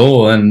bad at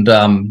all. And,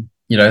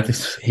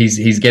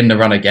 he's getting a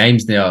run of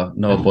games now,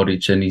 Noah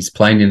Bodic, and he's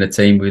playing in a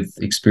team with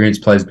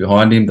experienced players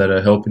behind him that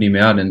are helping him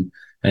out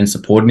and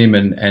supporting him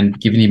and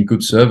giving him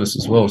good service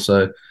as well.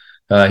 So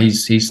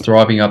he's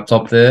thriving up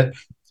top there.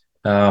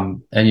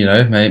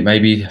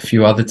 Maybe a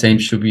few other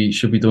teams should be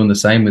doing the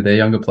same with their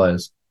younger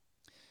players.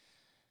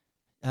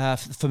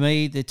 For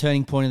me, the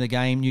turning point of the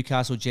game,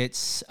 Newcastle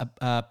Jets,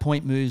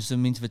 point moves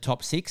them into the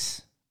top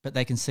 6, but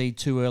they concede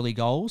 2 early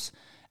goals,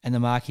 and the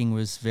marking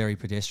was very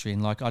pedestrian.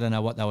 Like, I don't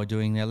know what they were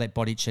doing. They let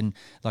Bodic, and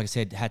like I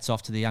said, hats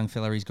off to the young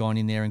fella. He's gone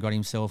in there and got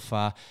himself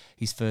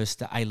his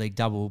first A-League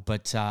double,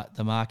 but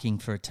the marking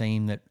for a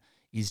team that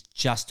is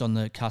just on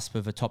the cusp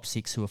of a top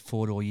 6 who have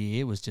fought all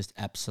year was just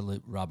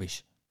absolute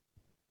rubbish.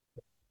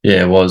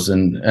 Yeah, it was,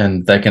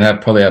 and they can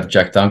probably have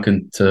Jack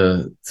Duncan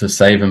to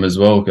save him as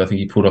well. I think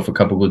he pulled off a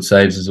couple of good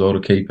saves as well to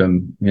keep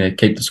him,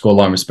 keep the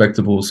scoreline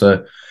respectable.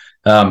 So,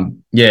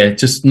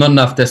 just not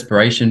enough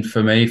desperation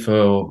for me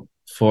from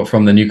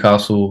the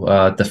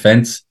Newcastle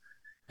defence,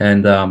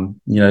 and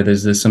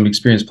there's some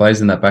experienced players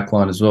in that back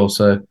line as well.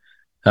 So,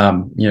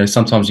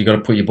 sometimes you got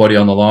to put your body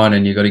on the line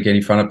and you got to get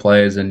in front of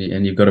players and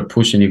you've got to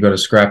push and you've got to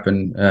scrap,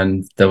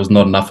 and there was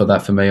not enough of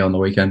that for me on the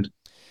weekend.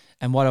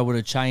 And what I would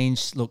have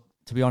changed, look.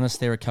 To be honest,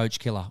 they're a coach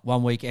killer.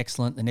 1 week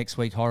excellent, the next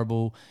week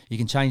horrible. You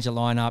can change the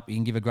lineup, you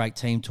can give a great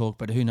team talk,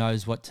 but who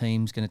knows what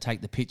team's going to take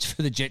the pitch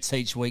for the Jets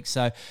each week.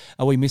 So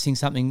are we missing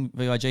something,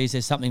 VIG? Is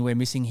there something we're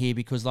missing here?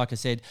 Because like I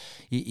said,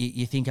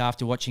 you think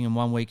after watching them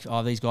 1 week,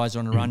 these guys are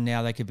on a run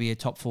now, they could be a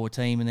top 4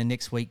 team, and then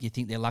next week you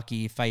think they're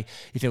lucky if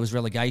it was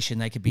relegation,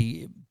 they could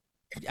be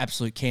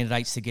absolute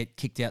candidates to get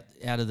kicked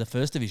out of the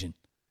first division.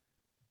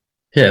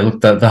 Yeah,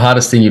 look, the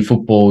hardest thing in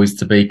football is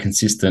to be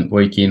consistent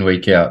week in,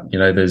 week out.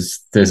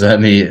 There's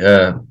only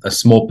a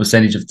small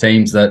percentage of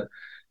teams that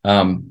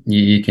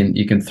you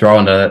can throw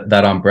under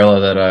that umbrella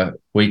that are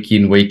week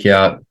in, week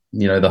out.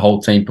 The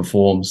whole team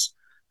performs.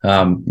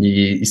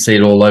 You see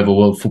it all over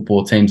world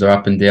football. Teams are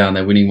up and down.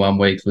 They're winning 1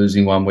 week,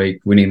 losing 1 week,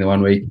 winning the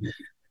 1 week.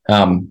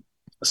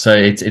 So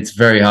it's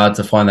very hard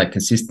to find that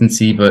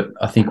consistency. But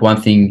I think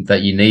one thing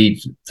that you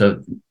need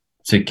to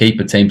keep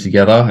a team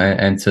together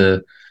and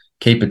to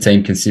keep a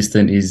team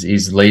consistent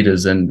is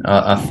leaders, and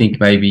I think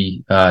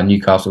maybe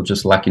Newcastle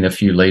just lacking a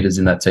few leaders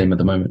in that team at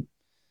the moment.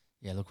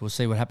 Yeah, look, we'll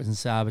see what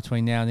happens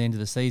between now and the end of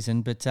the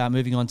season. But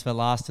moving on to the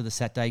last of the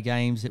Saturday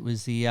games, it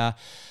was the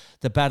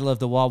battle of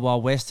the Wild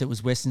Wild West. It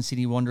was Western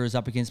Sydney Wanderers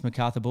up against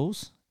Macarthur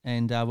Bulls.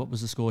 And what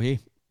was the score here?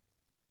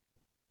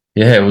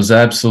 Yeah, it was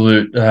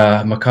absolute.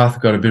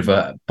 Macarthur got a bit of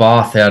a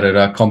bath out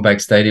at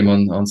Combank Stadium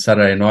on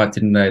Saturday night,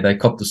 didn't they? They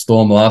copped a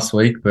storm last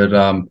week, but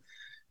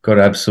got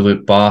an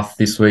absolute bath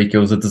this week. It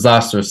was a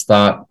disastrous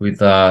start with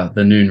the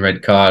noon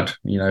red card,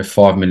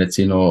 5 minutes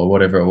in or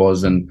whatever it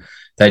was, and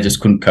they just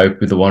couldn't cope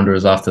with the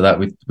Wanderers after that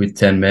with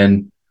 10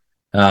 men.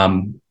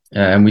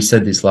 And we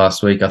said this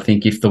last week. I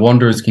think if the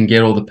Wanderers can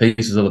get all the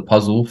pieces of the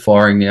puzzle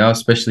firing now,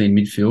 especially in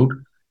midfield,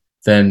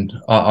 then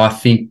I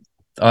think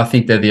I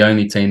think they're the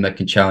only team that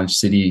can challenge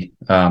City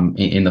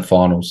in the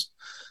finals.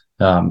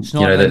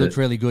 Schneider looked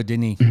really good,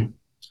 didn't he?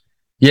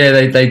 Yeah,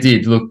 they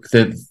did. Look,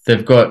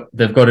 they've got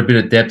a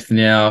bit of depth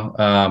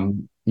now.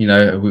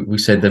 We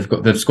said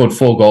they've scored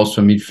 4 goals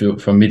from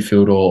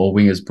midfield or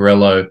wingers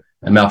Borello,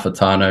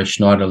 Amalfitano,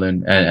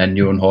 Schneiderlin, and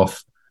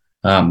Neuenhoff.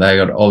 They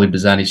got Oli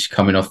Bozanic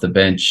coming off the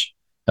bench,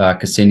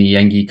 Cassini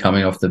Yengi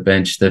coming off the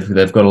bench.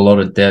 They've got a lot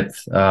of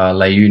depth.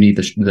 Leuni,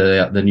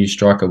 the new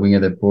striker winger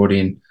they've brought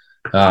in,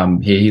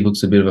 he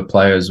looks a bit of a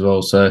player as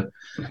well. So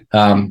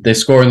they're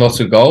scoring lots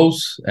of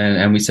goals,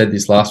 and we said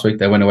this last week.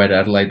 They went away to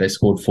Adelaide. They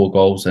scored 4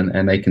 goals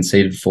and they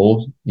conceded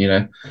 4.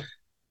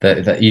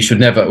 That you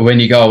should never, when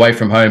you go away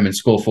from home and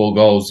score 4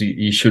 goals,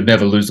 you should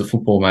never lose a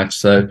football match.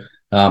 So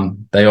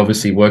they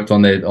obviously worked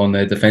on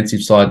their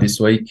defensive side this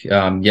week.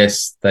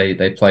 Yes,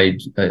 they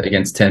played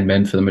against 10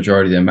 men for the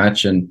majority of their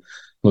match. And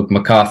look,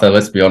 Macarthur,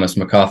 let's be honest,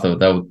 Macarthur,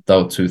 they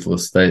were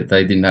toothless. They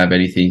didn't have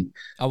anything.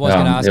 I was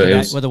going to ask you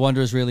that, were the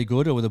Wanderers really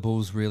good or were the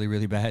Bulls really,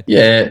 really bad?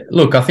 Yeah,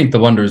 look, I think the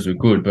Wanderers were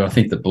good, but I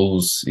think the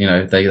Bulls,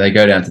 they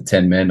go down to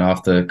 10 men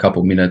after a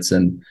couple minutes,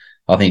 and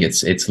I think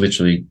it's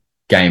literally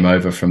game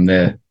over from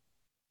there.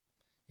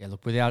 Yeah,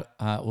 look, without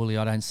Uli,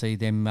 I don't see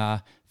them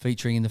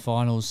featuring in the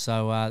finals.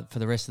 So for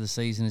the rest of the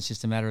season, it's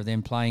just a matter of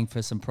them playing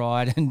for some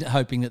pride and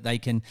hoping that they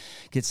can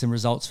get some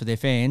results for their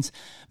fans.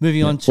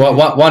 Moving on to...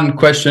 one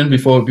question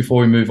before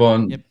we move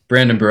on. Yep.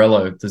 Brandon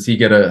Borello, does he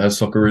get a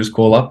Socceroos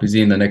call-up? Is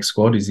he in the next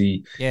squad? Is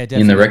he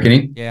in the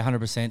reckoning? Yeah,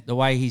 100%. The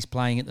way he's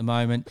playing at the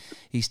moment,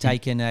 he's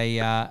taken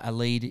a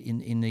lead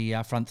in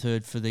the front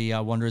third for the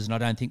Wanderers, and I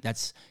don't think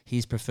that's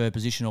his preferred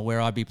position or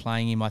where I'd be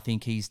playing him. I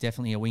think he's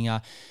definitely a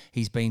winger.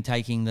 He's been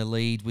taking the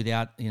lead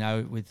without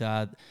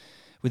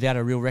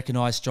a real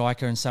recognised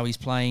striker, and so he's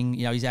playing,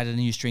 he's added a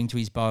new string to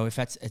his bow.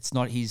 It's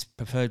not his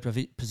preferred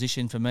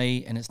position for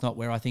me, and it's not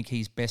where I think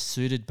he's best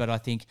suited, but I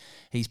think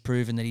he's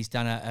proven that he's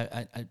done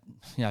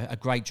a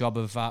great job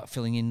of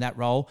filling in that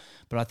role.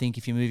 But I think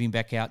if you're moving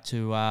back out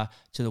to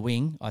the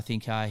wing, I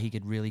think he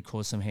could really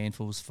cause some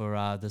handfuls for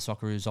the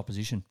Socceroos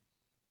opposition.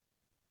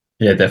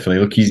 Yeah, definitely.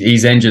 Look,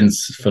 his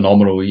engine's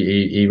phenomenal.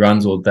 He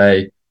runs all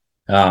day,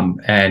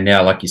 and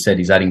now, like you said,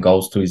 he's adding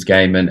goals to his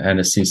game and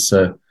assists.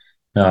 So,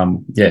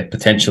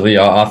 potentially,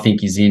 I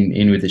think he's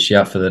in with a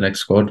shout for the next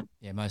squad.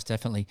 Yeah, most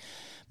definitely.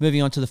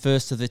 Moving on to the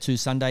first of the 2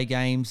 Sunday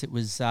games, it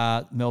was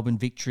Melbourne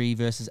Victory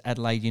versus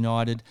Adelaide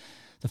United.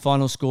 The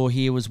final score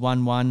here was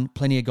 1-1.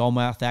 Plenty of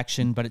goalmouth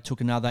action, but it took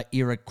another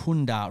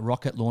Irakunda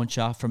rocket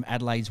launcher from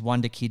Adelaide's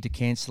wonder kid to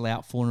cancel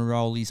out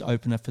Fornaroli's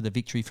opener for the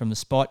victory from the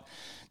spot.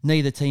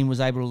 Neither team was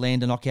able to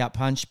land a knockout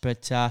punch,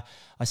 but I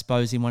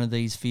suppose in one of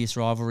these fierce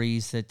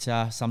rivalries that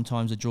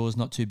sometimes a draw is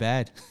not too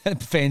bad.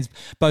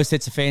 Both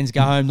sets of fans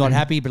go home not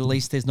happy, but at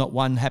least there's not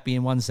one happy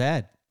and one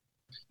sad.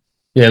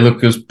 Yeah,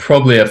 look, it was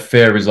probably a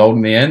fair result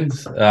in the end.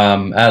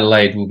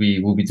 Adelaide will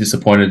be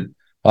disappointed.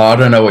 I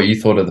don't know what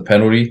you thought of the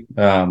penalty.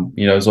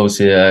 It was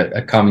obviously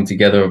a coming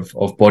together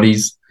of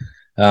bodies.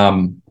 I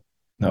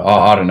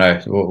don't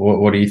know.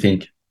 What do you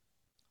think?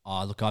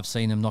 Oh, look, I've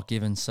seen them not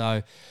given.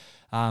 So,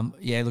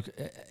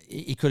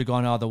 it could have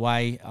gone either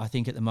way. I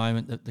think at the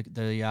moment the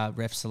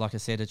refs, like I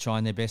said, are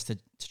trying their best to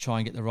try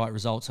and get the right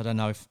results. I don't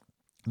know if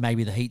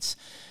maybe the heat's,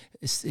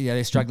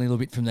 they're struggling a little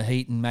bit from the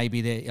heat, and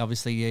maybe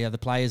the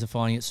players are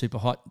finding it super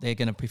hot. They're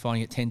going to be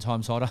finding it 10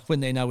 times hotter when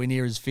they're nowhere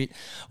near as fit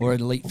or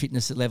at elite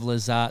fitness level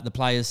as the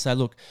players. So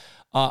look,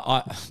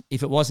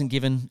 if it wasn't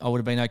given, I would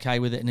have been okay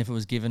with it, and if it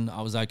was given,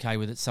 I was okay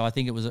with it. So I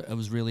think it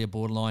was really a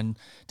borderline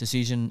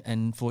decision,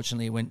 and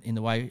fortunately it went in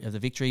the way of the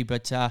victory.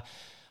 But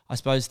I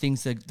suppose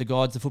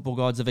the football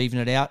gods have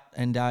evened it out,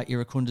 and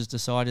Irakunda's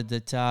decided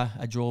that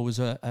a draw was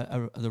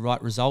the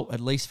right result, at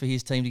least for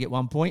his team to get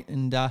 1 point,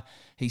 and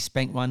he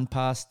spanked one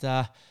past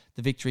the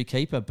victory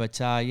keeper.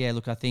 But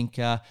I think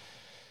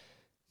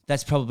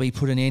that's probably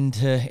put an end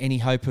to any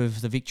hope of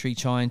the Victory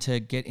trying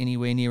to get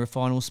anywhere near a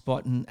final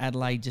spot, and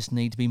Adelaide just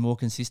need to be more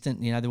consistent.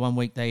 The 1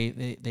 week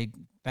they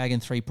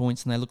bagging 3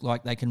 points and they look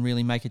like they can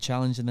really make a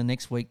challenge, and the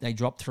next week they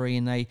drop 3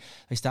 and they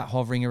start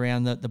hovering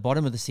around the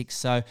bottom of the 6.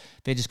 So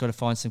they've just got to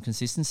find some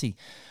consistency.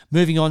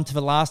 Moving on to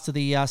the last of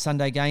the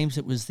Sunday games,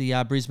 it was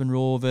the Brisbane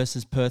Roar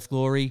versus Perth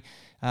Glory.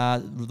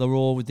 The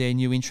Roar with their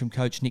new interim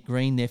coach Nick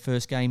Green, their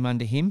first game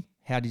under him.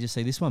 How did you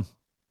see this one?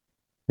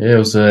 Yeah, it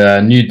was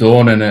a new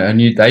dawn and a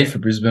new day for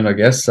Brisbane, I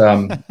guess.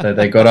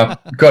 They got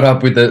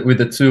up with the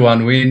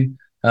 2-1 win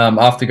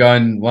after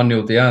going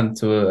 1-0 down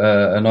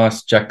to a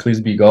nice Jack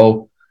Clisby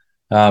goal.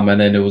 And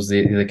then it was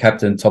the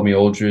captain, Tommy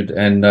Aldred,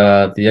 and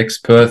the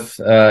ex-Perth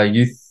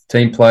youth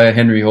team player,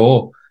 Henry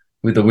Hall,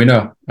 with the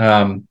winner.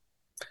 Obviously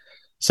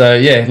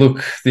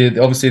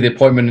the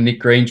appointment of Nick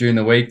Green during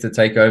the week to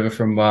take over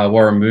from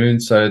Warren Moon,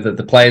 so that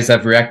the players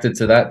have reacted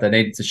to that. They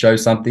needed to show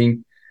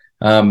something.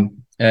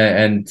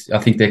 And I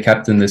think their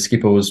captain, the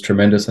skipper, was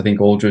tremendous. I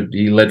think Aldred,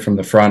 he led from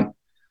the front.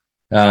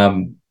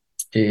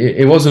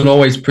 It wasn't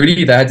always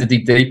pretty. They had to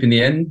dig deep in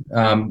the end,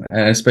 and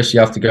especially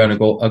after going a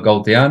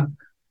goal down.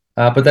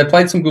 But they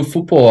played some good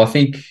football, I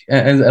think,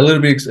 and a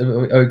little bit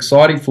of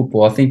exciting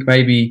football. I think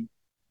maybe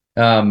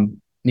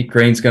Nick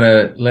Green's going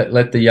to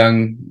let the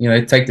young,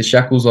 take the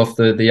shackles off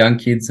the young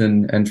kids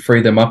and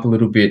free them up a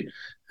little bit.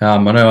 I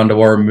know under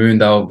Warren Moon,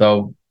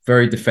 they're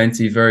very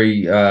defensive,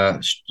 very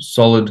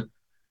solid,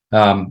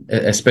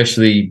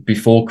 especially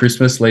before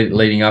Christmas,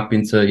 leading up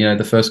into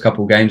the first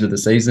couple of games of the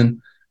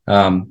season.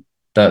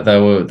 That they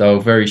were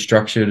very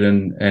structured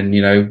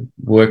and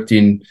worked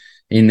in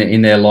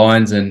their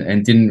lines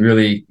and didn't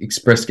really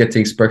get to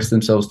express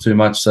themselves too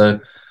much. So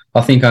I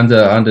think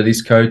under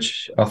this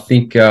coach, I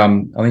think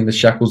the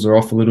shackles are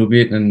off a little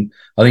bit, and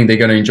I think they're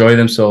going to enjoy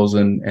themselves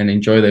and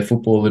enjoy their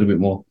football a little bit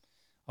more.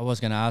 I was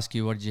going to ask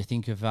you, what did you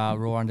think of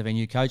Raw under their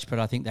new coach? But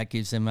I think that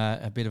gives them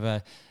a bit of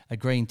a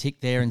green tick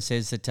there and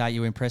says that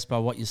you were impressed by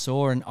what you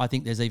saw. And I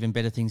think there's even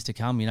better things to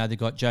come. They've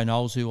got Joe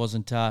Knowles, who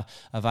wasn't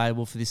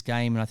available for this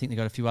game. And I think they've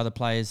got a few other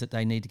players that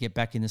they need to get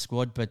back in the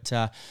squad. But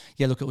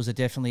look, it was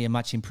definitely a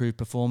much improved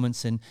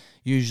performance. And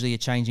usually a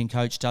changing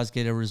coach does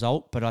get a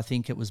result. But I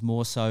think it was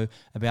more so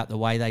about the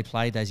way they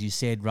played, as you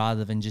said,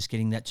 rather than just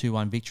getting that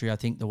 2-1 victory. I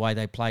think the way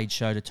they played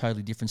showed a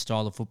totally different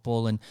style of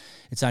football. And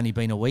it's only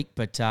been a week,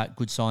 but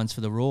good signs for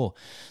the Raw.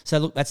 So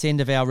look, that's the end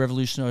of our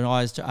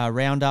revolutionised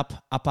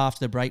roundup. Up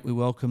after the break, we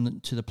welcome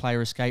to the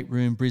player escape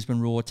room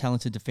Brisbane Raw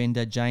talented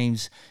defender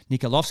James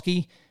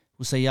Nikolovsky.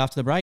 We'll see you after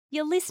the break.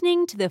 You're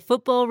listening to the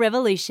Football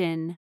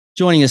Revolution.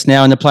 Joining us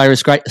now in the player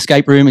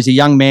escape room is a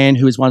young man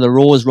who is one of the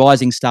Raw's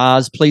rising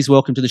stars. Please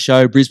welcome to the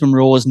show Brisbane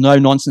Raw's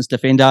no-nonsense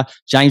defender,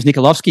 James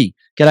Nikolovsky.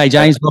 G'day,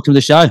 James. Welcome to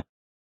the show.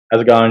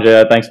 How's it going,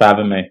 Joe? Thanks for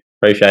having me.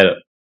 Appreciate it.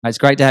 It's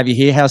great to have you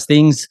here. How's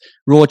things?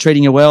 Raw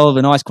treating you well?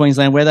 The nice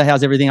Queensland weather.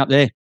 How's everything up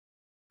there?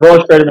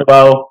 Raw's treating me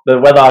well. The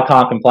weather, I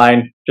can't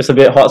complain. Just a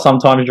bit hot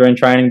sometimes during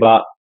training,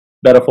 but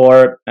better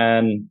for it.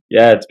 And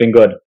yeah, it's been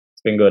good.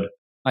 It's been good.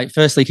 Mate,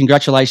 firstly,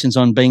 congratulations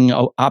on being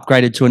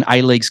upgraded to an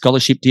A-League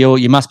scholarship deal.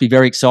 You must be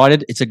very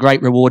excited. It's a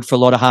great reward for a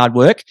lot of hard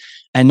work,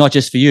 and not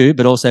just for you,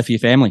 but also for your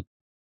family.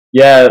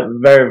 Yeah,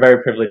 very,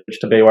 very privileged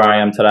to be where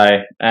I am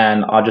today.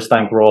 And I just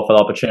thank Raw for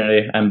the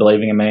opportunity and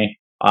believing in me.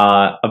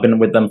 I've been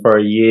with them for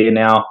a year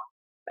now,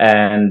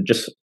 and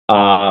just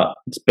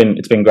it's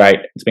been great.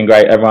 It's been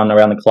great. Everyone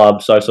around the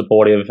club so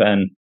supportive,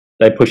 and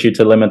they push you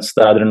to limits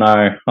that I didn't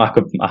know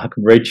I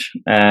could reach.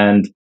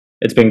 And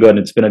it's been good.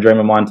 It's been a dream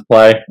of mine to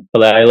play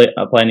for the A-League,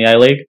 play in the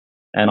A-League,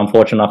 and I'm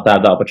fortunate enough to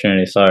have the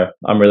opportunity. So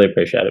I'm really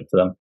appreciative for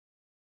them.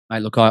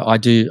 Mate, look, I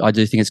do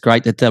think it's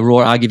great that the Raw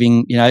are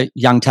giving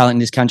young talent in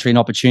this country an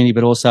opportunity,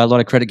 but also a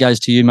lot of credit goes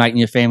to you, mate, and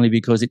your family,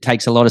 because it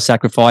takes a lot of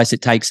sacrifice.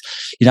 It takes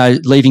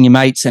leaving your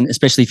mates, and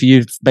especially for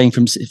you being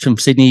from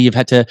Sydney, you've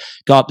had to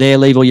go up there,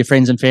 leave all your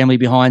friends and family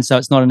behind. So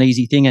it's not an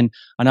easy thing. And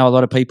I know a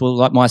lot of people,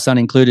 like my son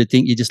included,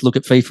 think you just look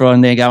at FIFA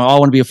and they're going, I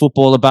want to be a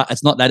footballer, but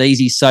it's not that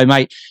easy. So,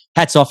 mate,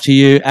 hats off to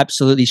you.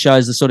 Absolutely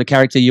shows the sort of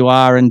character you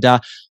are, and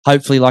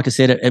hopefully, like I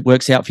said, it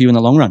works out for you in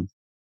the long run.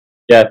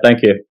 Yeah,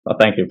 thank you.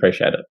 Thank you.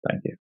 Appreciate it.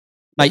 Thank you.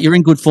 Mate, you're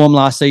in good form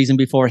last season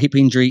before a hip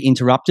injury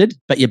interrupted,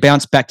 but you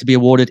bounced back to be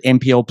awarded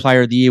NPL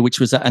Player of the Year, which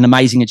was an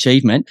amazing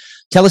achievement.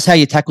 Tell us how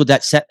you tackled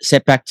that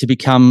setback to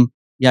come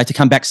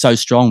back so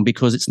strong,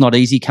 because it's not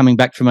easy coming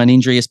back from an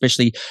injury,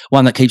 especially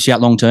one that keeps you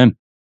out long term.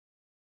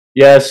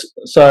 Yes.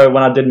 So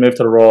when I did move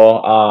to the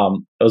Raw,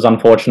 it was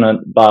unfortunate,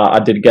 but I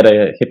did get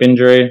a hip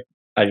injury.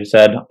 As you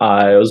said,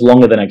 it was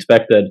longer than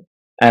expected,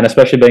 and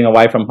especially being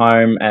away from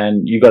home,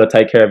 and you got to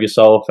take care of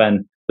yourself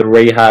and the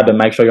rehab and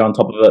make sure you're on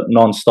top of it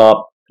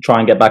non-stop. Try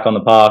and get back on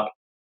the park.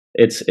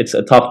 It's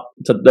a tough.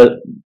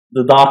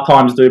 The dark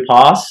times do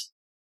pass.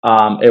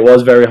 It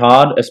was very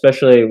hard,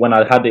 especially when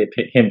I had the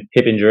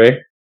hip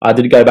injury. I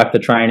did go back to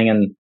training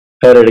and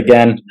hurt it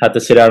again. Had to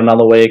sit out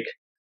another week.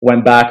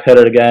 Went back, hurt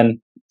it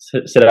again,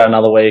 sit out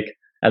another week,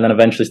 and then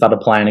eventually started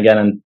playing again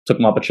and took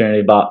my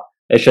opportunity. But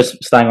it's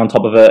just staying on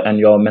top of it, and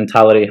your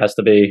mentality has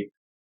to be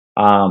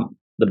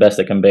the best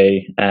it can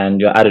be,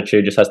 and your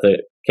attitude just has to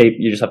keep.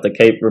 You just have to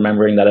keep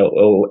remembering that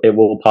it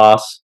will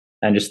pass.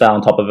 And just stay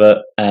on top of it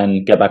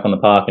and get back on the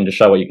park and just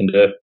show what you can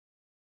do.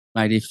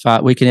 Mate,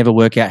 if we can ever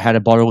work out how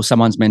to bottle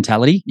someone's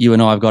mentality, you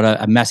and I have got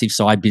a massive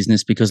side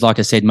business, because like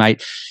I said,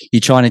 mate, you're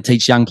trying to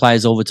teach young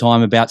players all the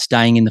time about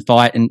staying in the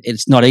fight, and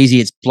it's not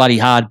easy. It's bloody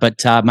hard,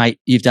 but mate,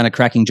 you've done a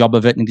cracking job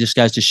of it, and it just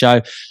goes to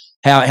show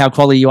how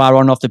quality you are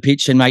on and off the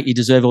pitch, and mate, you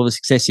deserve all the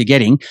success you're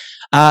getting.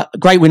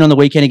 Great win on the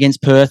weekend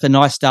against Perth. A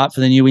nice start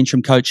for the new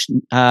interim coach,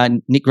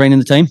 Nick Green,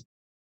 and the team.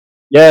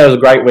 Yeah, it was a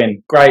great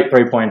win. Great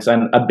 3 points,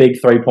 and a big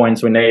 3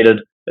 points we needed.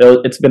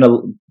 It's been a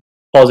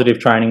positive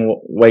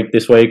training week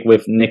this week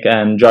with Nick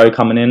and Joe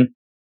coming in,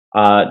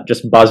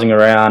 just buzzing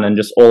around and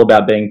just all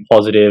about being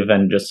positive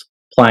and just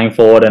playing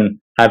forward and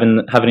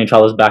having each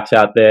other's backs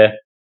out there,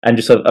 and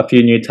just a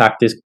few new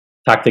tactics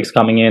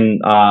coming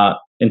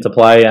into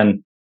play.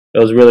 And it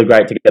was really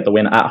great to get the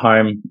win at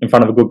home in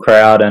front of a good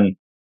crowd. And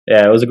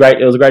yeah, it was a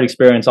great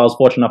experience. I was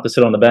fortunate enough to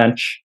sit on the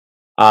bench.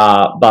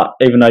 But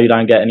even though you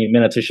don't get any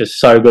minutes, it's just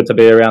so good to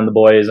be around the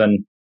boys,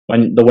 and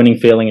when the winning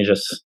feeling is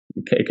just,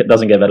 it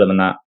doesn't get better than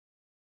that.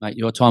 Mate,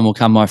 your time will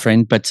come, my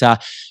friend. But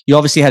you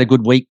obviously had a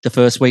good week, the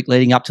first week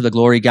leading up to the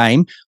Glory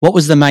game. What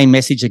was the main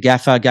message the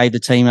gaffer gave the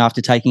team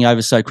after taking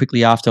over so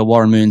quickly after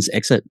Warren Moon's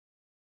exit?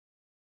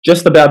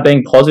 just about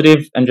being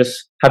positive and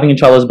just having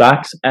each other's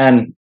backs,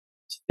 and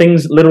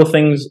little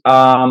things,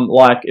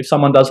 like if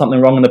someone does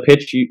something wrong on the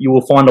pitch, you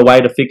will find a way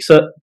to fix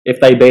it. If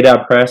they beat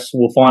our press,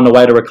 we'll find a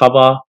way to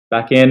recover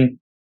back in.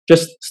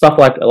 Just stuff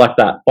like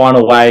that. Find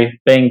a way,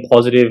 being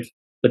positive.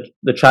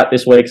 The chat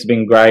this week's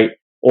been great.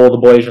 All the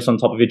boys just on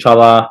top of each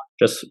other,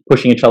 just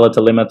pushing each other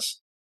to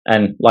limits.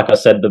 And like I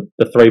said,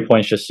 the 3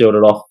 points just sealed it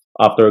off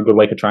after a good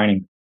week of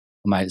training.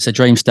 Mate, it's a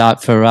dream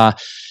start for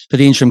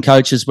the interim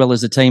coach as well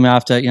as the team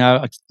after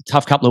a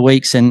tough couple of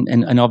weeks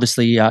and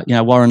obviously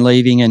Warren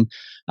leaving and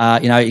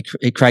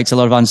it creates a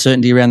lot of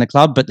uncertainty around the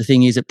club. But the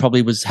thing is, it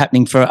probably was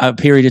happening for a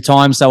period of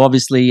time, so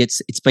obviously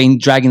it's been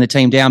dragging the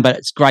team down. But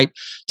it's great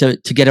to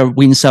get a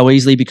win so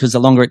easily, because the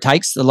longer it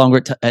takes, the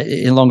longer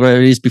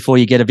it is before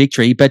you get a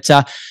victory. But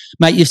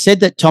mate, you've said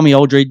that Tommy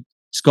Aldred,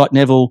 Scott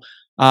Neville.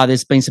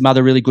 There's been some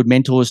other really good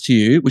mentors to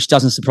you, which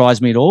doesn't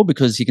surprise me at all,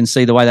 because you can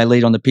see the way they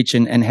lead on the pitch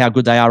and how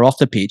good they are off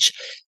the pitch.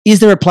 Is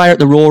there a player at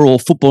the Roar or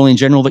football in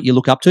general that you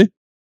look up to?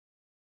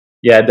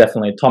 Yeah,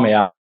 definitely. Tommy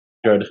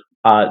Aldred,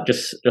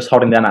 just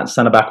holding down that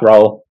centre-back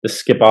role, the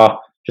skipper,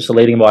 just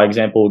leading by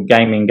example,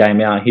 game in, game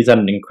out. He's had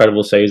an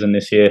incredible season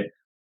this year.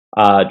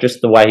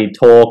 Just the way he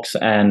talks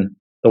and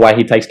the way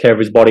he takes care of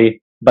his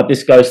body. But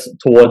this goes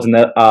towards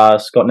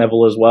Scott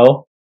Neville as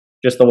well.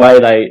 Just the way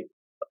they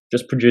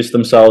just produce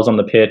themselves on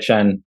the pitch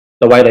and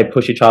the way they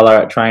push each other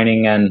at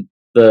training, and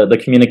the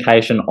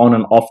communication on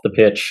and off the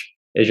pitch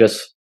is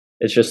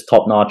just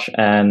top notch.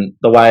 And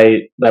the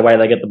way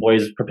they get the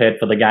boys prepared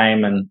for the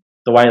game and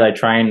the way they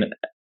train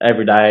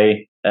every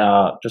day,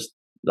 just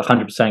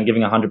 100%,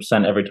 giving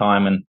 100% every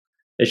time. And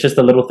it's just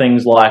the little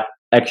things like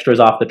extras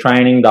after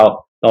training.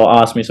 They'll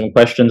ask me some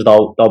questions.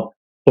 They'll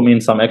put me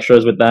in some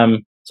extras with them,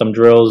 some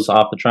drills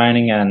after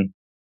training, and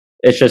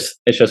it's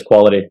just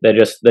quality. They're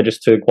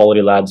just two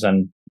quality lads,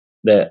 and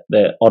they're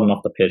on and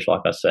off the pitch,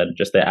 like I said,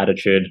 just their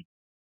attitude.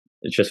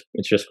 It's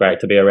just great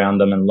to be around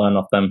them and learn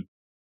off them.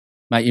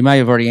 Mate, you may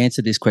have already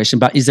answered this question,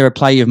 but is there a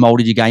player you've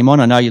moulded your game on?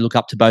 I know you look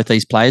up to both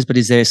these players, but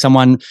is there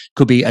someone,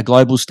 could be a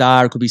global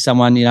star, it could be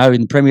someone, in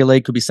the Premier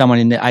League, could be someone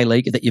in the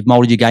A-League that you've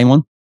moulded your game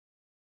on?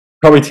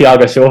 Probably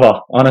Thiago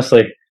Silva,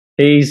 honestly.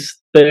 He's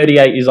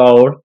 38 years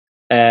old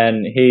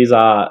and he's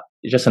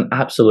just an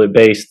absolute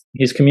beast.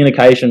 His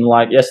communication,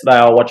 like yesterday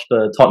I watched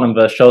the Tottenham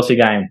versus Chelsea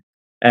game,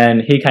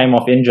 and he came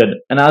off injured.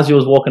 And as he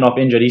was walking off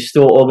injured, he's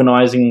still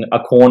organising a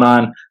corner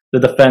and the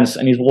defence,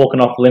 and he's walking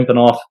off, limping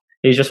off.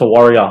 He's just a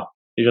warrior.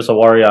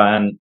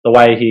 And the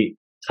way he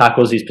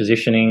tackles, his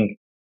positioning,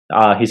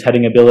 his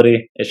heading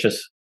ability, it's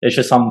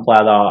just some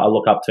player that I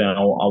look up to and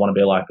I want to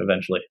be like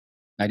eventually.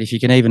 Mate, if you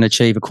can even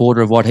achieve a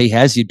quarter of what he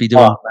has, you'd be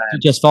doing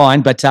just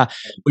fine. But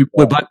we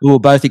were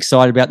both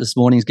excited about this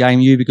morning's game,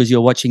 you, because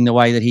you're watching the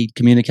way that he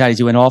communicated as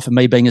he went off, and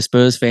me being a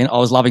Spurs fan, I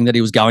was loving that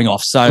he was going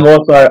off. So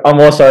I'm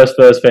also a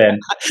Spurs fan.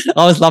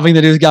 I was loving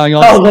that he was going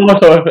off.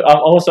 I'm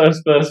also a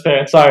Spurs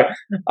fan. So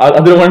I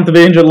didn't want him to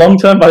be injured long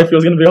term, but if he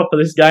was going to be off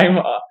for this game,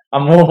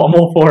 I'm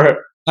all for it.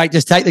 Mate,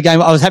 just take the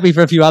game. I was happy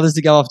for a few others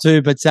to go off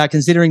too, but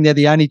considering they're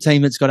the only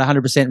team that's got a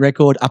 100%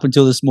 record up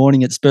until this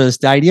morning at Spurs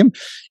Stadium,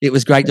 it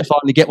was great to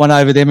finally get one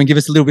over them and give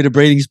us a little bit of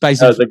breathing space.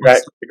 That was a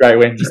great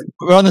win.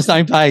 We're on the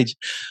same page.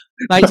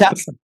 Mate,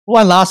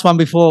 one last one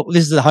before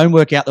this is the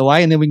homework out the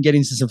way, and then we can get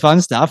into some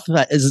fun stuff.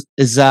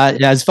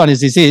 As fun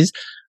as this is,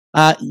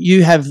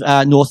 you have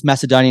North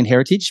Macedonian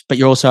heritage, but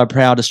you're also a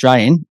proud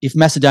Australian. If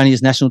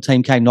Macedonia's national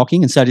team came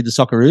knocking and so did the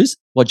Socceroos,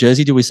 what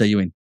jersey do we see you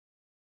in?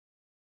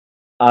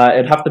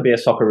 It'd have to be a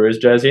Socceroos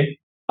jersey.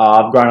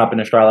 I've grown up in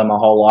Australia my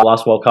whole life.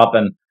 Last World Cup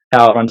and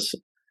how it runs,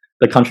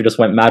 the country just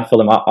went mad for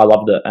them. I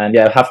loved it, and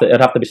yeah,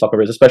 it'd have to be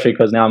Socceroos, especially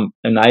because now I'm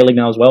in the A-League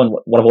now as well, and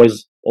what I've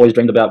always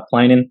dreamed about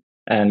playing in.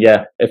 And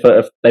yeah, if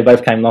they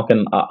both came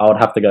knocking, I would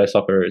have to go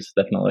Socceroos,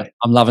 definitely.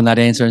 I'm loving that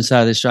answer, and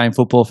so are the Australian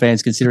football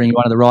fans, considering you're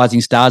one of the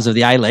rising stars of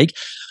the A-League.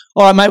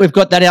 All right, mate, we've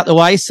got that out the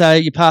way, so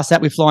you pass that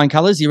with flying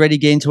colours. You ready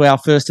to get into our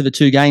first of the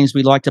two games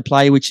we like to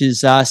play, which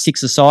is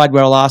 6-a-side,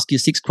 where I'll ask you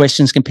 6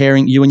 questions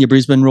comparing you and your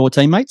Brisbane Roar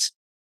teammates?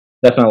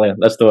 Definitely,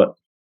 let's do it.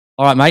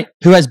 All right, mate,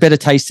 who has better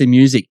taste in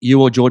music,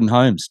 you or Jordan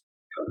Holmes?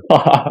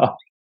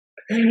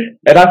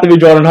 It'd have to be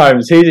Jordan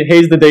Holmes.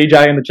 He's the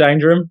DJ in the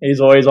change room. He's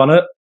always on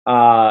it.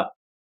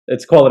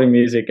 It's quality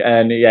music,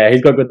 and yeah,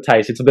 he's got good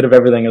taste. It's a bit of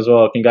everything as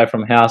well. It can go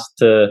from house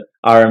to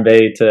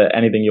R&B to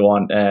anything you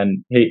want,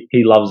 and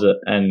he loves it.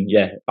 And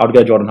yeah, I'd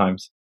go Jordan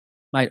Holmes.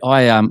 Mate,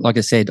 like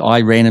I said,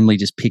 I randomly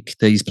just pick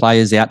these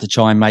players out to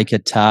try and make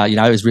it,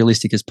 as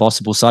realistic as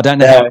possible. So I don't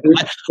know.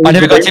 Yeah, I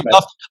never got tipped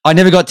off. I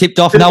never got tipped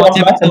off.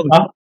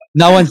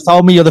 No one's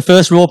told me you're the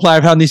first Raw player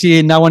I've had this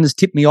year. No one has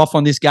tipped me off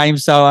on this game,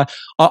 so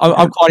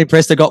I'm quite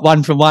impressed. I got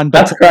 1 from 1.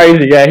 That's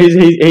crazy. Yeah, he's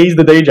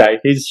the DJ.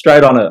 He's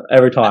straight on it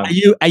every time.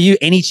 Are you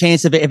any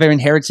chance of ever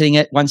inheriting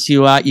it once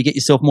you get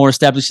yourself more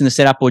established in the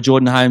setup, or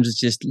Jordan Holmes is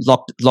just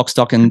lock,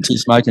 stock, and two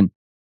smoking?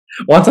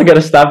 Once I get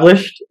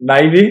established,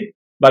 maybe,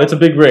 but it's a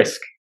big risk.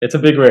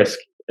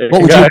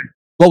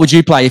 What would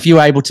you play if you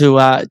were able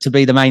to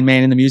be the main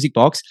man in the music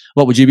box?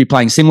 What would you be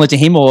playing? Similar to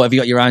him, or have you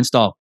got your own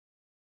style?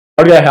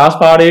 I'd go house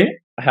party.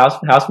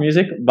 house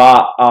music,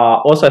 but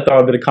also throw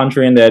a bit of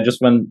country in there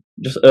just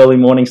early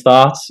morning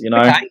starts. You know,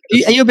 Okay.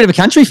 Are you a bit of a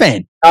country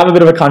fan? I'm a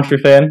bit of a country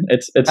fan.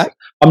 It's Okay.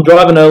 I'm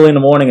driving early in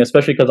the morning,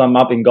 especially because I'm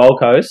up in Gold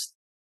Coast.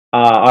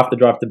 I have to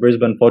drive to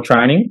Brisbane for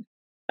training,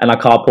 and I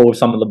carpool with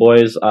some of the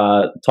boys,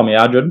 Tommy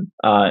Aldred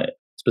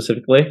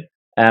specifically,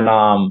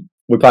 and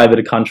we play a bit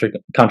of country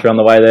on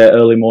the way there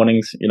early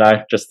mornings. You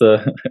know, just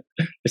to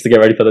just to get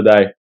ready for the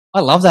day. I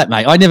love that,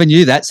 mate. I never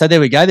knew that. So there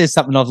we go. There's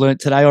something I've learned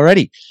today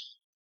already.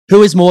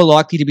 Who is more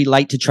likely to be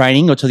late to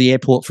training or to the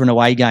airport for an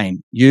away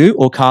game? You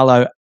or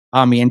Carlo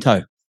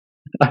Armiento?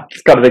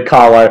 It's got to be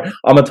Carlo.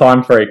 I'm a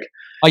time freak.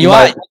 Oh, you Mate,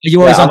 are? Are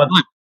you always yeah, on time?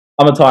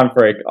 I'm a time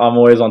freak. I'm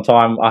always on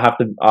time. I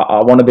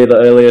want to be the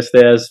earliest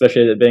there,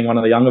 especially being one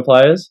of the younger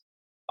players.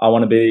 I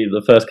want to be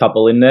the first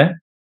couple in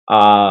there.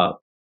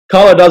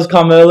 Carlo does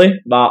come early,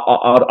 but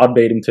I'd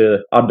beat him to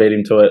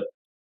it.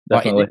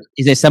 Definitely. Right.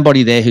 Is there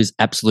somebody there who's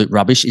absolute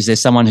rubbish? Is there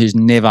someone who's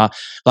never,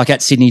 like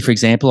at Sydney, for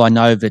example, I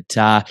know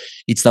that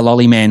it's the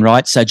Lolly man,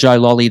 right? So Joe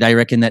Lolly, they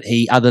reckon that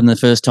he, other than the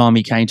first time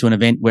he came to an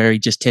event where he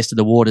just tested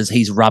the waters,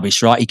 he's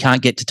rubbish, right? He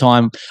can't get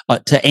to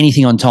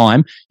anything on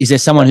time. Is there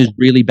someone who's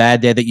really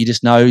bad there that you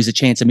just know is a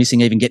chance of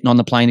missing even getting on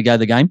the plane to go to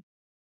the game?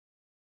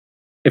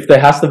 If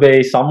there has to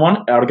be someone,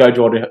 I'd go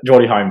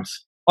Geordie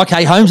Holmes.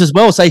 Okay, Holmes as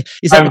well. So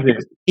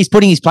he's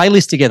putting his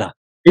playlist together?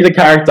 He's a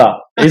character.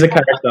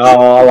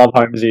 Oh, I love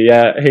Holmesy.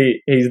 Yeah,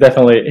 he'd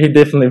definitely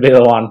be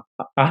the one.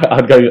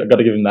 I've got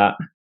to give him that.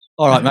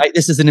 All right, mate.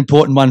 This is an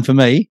important one for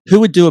me. Who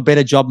would do a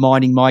better job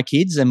minding my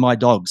kids and my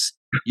dogs?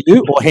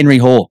 You or Henry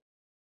Hoare?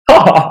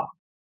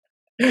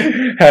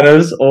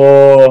 Headers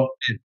or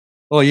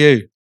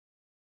you?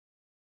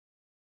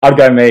 I'd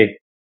go me.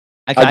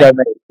 Okay. I'd go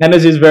me.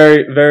 Henners is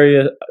very,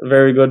 very,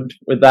 very good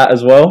with that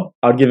as well.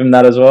 I'd give him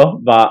that as well,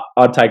 but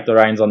I'd take the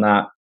reins on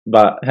that.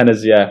 But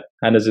Henners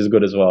is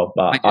good as well.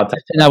 But I'll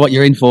take. You know what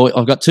you're in for.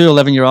 I've got two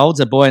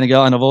 11-year-olds, a boy and a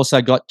girl, and I've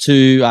also got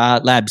two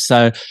labs.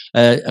 So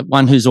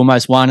one who's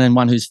almost 1 and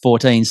one who's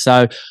 14.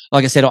 So,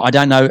 like I said, I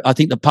don't know. I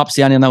think the pup's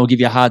the only one that will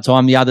give you a hard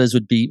time. The others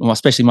would be, well,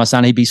 especially my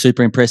son. He'd be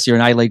super impressed. You're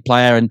an A-League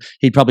player, and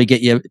he'd probably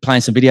get you playing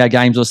some video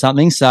games or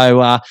something. So,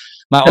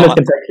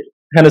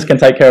 Henners can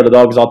take care of the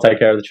dogs. I'll take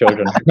care of the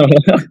children.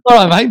 All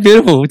right, mate.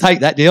 Beautiful. We'll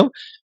take that deal.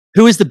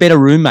 Who is the better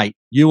roommate,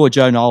 you or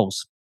Joe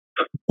Knowles?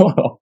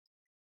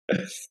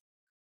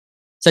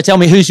 So tell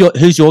me, who's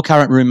your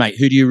current roommate?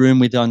 Who do you room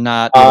with on?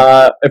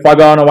 If I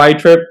go on a away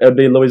trip, it'd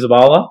be Louis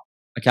Zabala.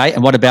 Okay,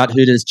 and what about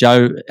who does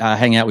Joe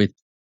hang out with?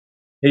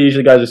 He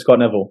usually goes with Scott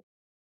Neville.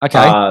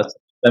 Okay,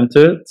 them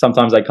two.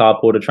 Sometimes they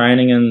carpool to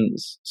training and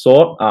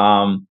sort.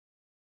 I'd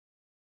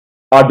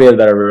be a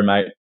better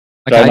roommate.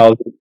 Okay. Joe Knowles,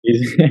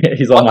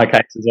 he's on my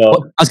case as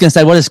well. I was going to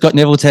say, what does Scott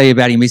Neville tell you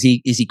about him? Is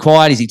he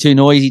quiet? Is he too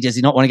noisy? Does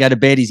he not want to go to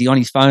bed? Is he on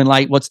his phone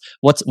late? Why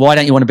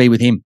don't you want to be with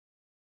him?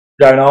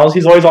 Joe Knowles,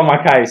 he's always on my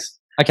case.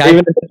 Okay. Even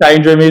in the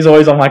change room, he's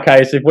always on my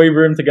case. If we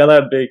room together,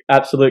 it'd be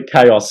absolute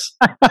chaos.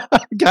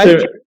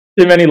 Okay.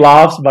 Too many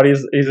laughs, but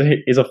he's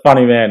a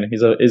funny man.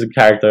 He's a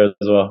character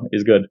as well.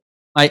 He's good.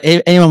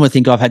 Anyone would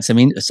think I've had some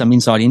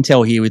inside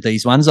intel here with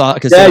these ones. You're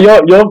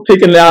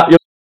picking out. You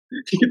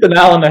hit the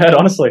nail on the head,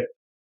 honestly.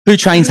 Who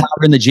trains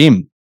harder in the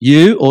gym,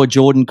 you or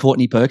Jordan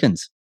Courtney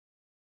Perkins?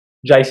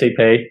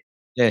 JCP.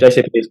 Yeah.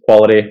 JCP is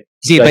quality.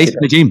 Is he a beast in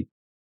the gym?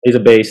 He's a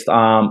beast.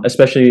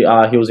 Especially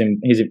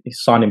he's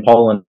signed in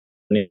Poland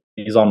and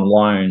he's on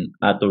loan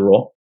at the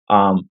Raw.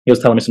 He was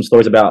telling me some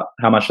stories about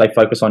how much they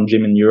focus on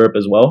gym in Europe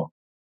as well,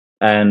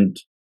 and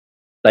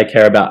they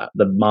care about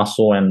the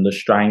muscle and the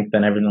strength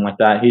and everything like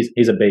that.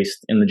 He's a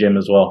beast in the gym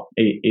as well.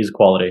 He's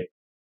quality.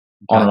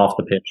 On and off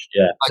the pitch,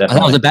 yeah,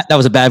 definitely. That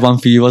was a bad one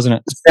for you, wasn't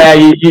it? Yeah,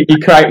 you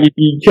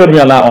killed me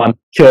on that one.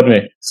 Killed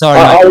me. Sorry,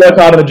 I work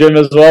hard in the gym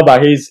as well,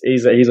 but he's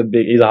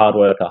a hard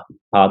worker.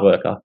 Hard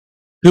worker.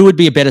 Who would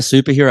be a better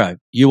superhero,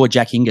 you or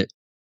Jack Ingott?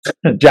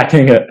 Jack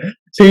Ingott.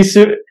 So he's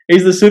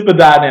the super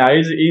dad now.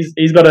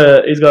 He's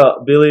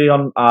got Billy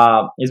on.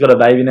 He's got a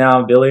baby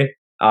now, Billy.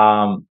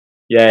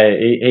 Yeah,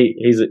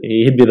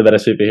 he'd be the better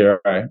superhero.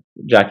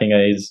 Jack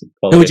Ingott is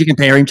quality. Who would you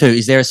compare him to?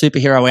 Is there a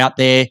superhero out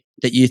there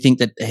that you think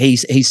that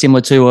he's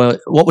similar to, or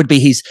what would be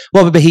his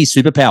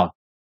superpower?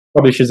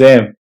 Probably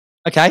Shazam.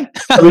 Okay.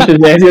 Probably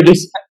Shazam.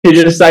 He'll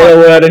just say a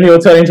word and he'll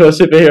turn into a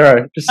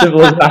superhero. Just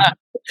simple as that.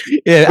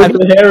 Yeah, with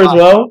the hair as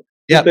well.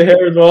 Yeah, the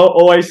hair as well.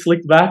 Always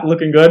slicked back,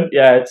 looking good.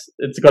 Yeah,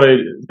 it's got to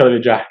be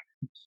Jack.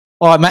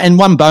 All right, mate, and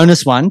one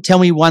bonus one. Tell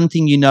me one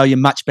thing you know you're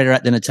much better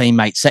at than a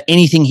teammate. So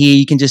anything here,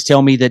 you can just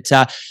tell me that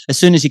as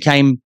soon as you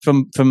came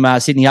from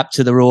Sydney up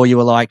to the Raw, you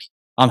were like,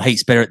 I'm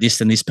heaps better at this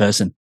than this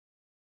person.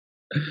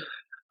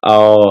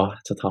 Oh,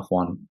 it's a tough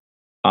one.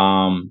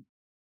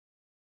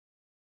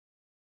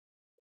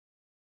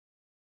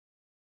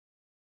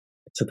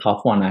 It's a tough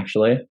one,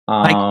 actually.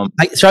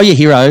 Mate, throw your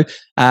hero,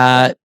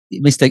 Mr.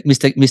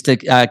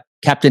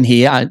 Captain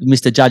here,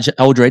 Mr. Judge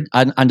Eldred,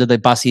 under the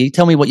bus here.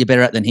 Tell me what you're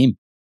better at than him.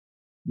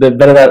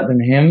 Better at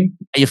than him?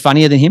 Are you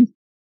funnier than him?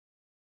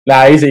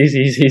 Nah, he's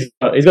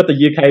got the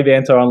UK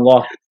banter on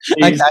lock.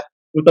 Okay.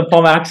 With the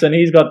Pom accent,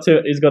 he's got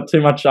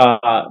too much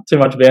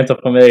banter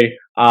for me.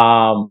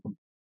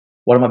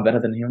 what am I better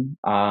than him?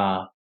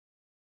 I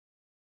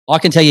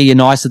can tell you're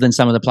nicer than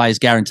some of the players,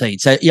 guaranteed.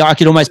 So yeah, I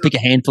could almost pick a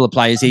handful of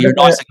players here. You're a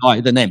nicer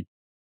guy than them.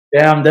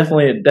 Yeah, I'm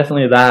definitely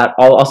that.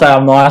 I'll say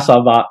I'm nicer,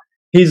 but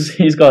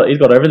he's got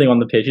everything on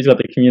the pitch. He's got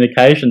the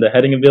communication, the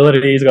heading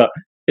ability. He's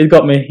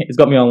got me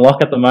on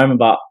lock at the moment.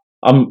 But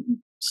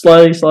I'm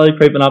slowly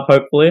creeping up,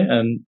 hopefully.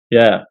 And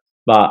yeah,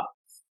 but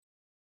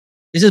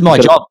this is my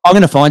job. I'm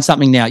going to find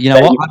something now. You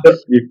know what?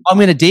 I'm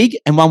going to dig,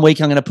 and one week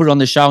I'm going to put it on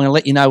the show. I'm going to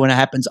let you know when it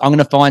happens. I'm going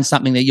to find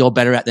something that you're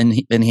better at than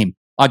him.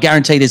 I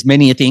guarantee there's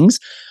many things.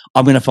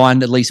 I'm going to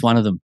find at least one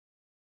of them.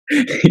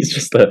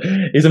 He's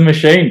a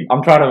machine.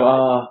 I'm trying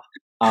to.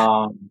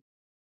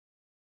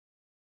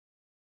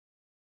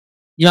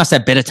 You must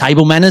have better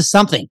table manners,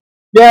 something.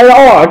 Yeah.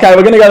 Oh, okay.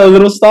 We're going to go to the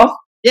little stuff.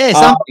 Yeah,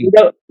 something.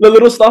 The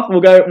little stuff.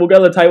 We'll go to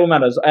the table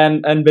manners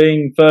and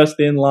being first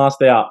in,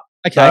 last out.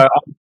 Okay. So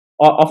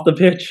off the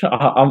pitch,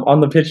 I'm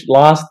on the pitch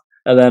last,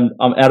 and then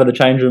I'm out of the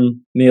change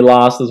room near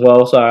last as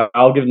well. So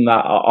I'll give them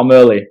that. I'm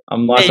early.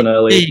 I'm nice and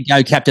early. There you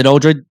go, Captain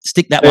Aldred.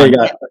 Stick that there one. You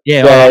go.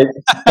 Yeah. Right.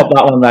 Pop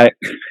that one, mate.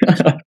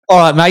 All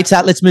right, mate.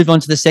 Let's move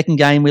on to the second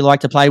game we like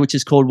to play, which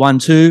is called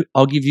 1-2.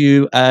 I'll give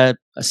you a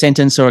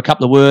sentence or a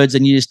couple of words,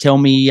 and you just tell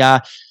me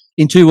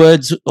in 2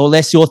 words or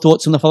less your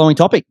thoughts on the following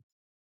topic.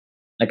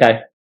 Okay,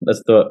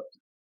 let's do it.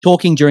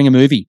 Talking during a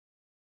movie.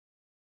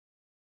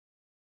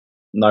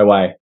 No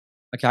way.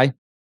 Okay.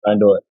 Don't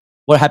do it.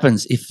 What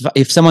happens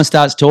if someone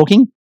starts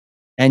talking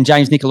and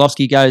James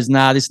Nikolowski goes,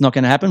 nah, this is not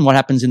going to happen? What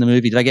happens in the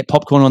movie? Do they get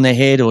popcorn on their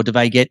head, or do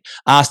they get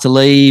asked to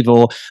leave,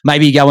 or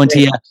maybe you go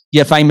into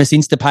your famous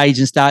Insta page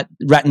and start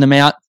ratting them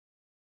out?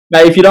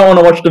 Mate, if you don't want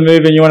to watch the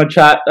movie and you want to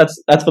chat,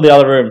 that's for the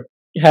other room.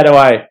 Head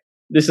away.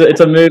 It's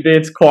a movie.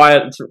 It's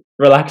quiet. It's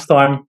relaxed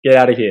time. Get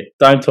out of here.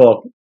 Don't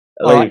talk.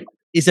 Leave. Right.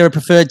 Is there a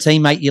preferred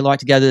teammate you like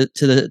to go to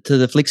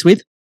the flicks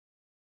with?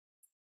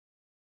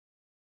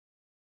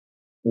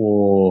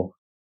 Or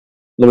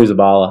Louis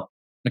Zabala.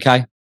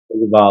 Okay.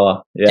 Louis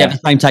Zabala. Yeah. Do you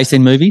have the same taste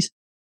in movies?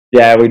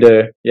 Yeah, we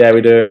do.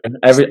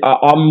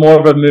 I'm more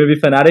of a movie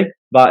fanatic,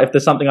 but if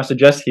there's something I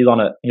suggest, he's on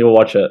it. He'll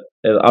watch it.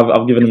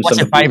 I've given him What's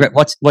some. Your favorite?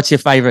 What's your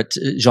favorite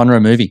genre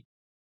of movie?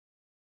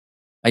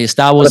 Are you a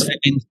Star Wars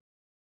fan?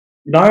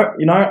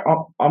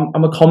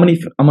 I'm a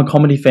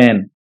comedy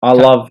fan. I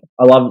love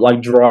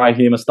like dry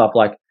humor stuff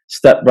like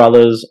Step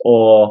Brothers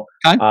or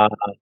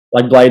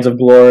like Blades of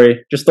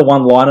Glory, just the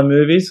one-liner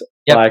movies,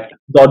 like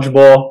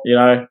Dodgeball,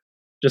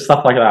 just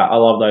stuff like that. I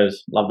love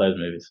those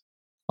movies.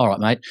 All right,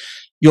 mate.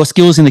 Your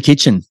skills in the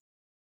kitchen.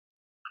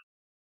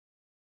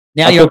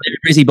 Now you're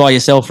busy by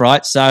yourself,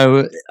 right?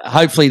 So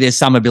hopefully there's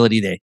some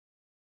ability there.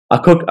 I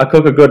cook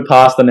a good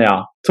pasta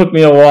now. Took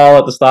me a while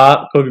at the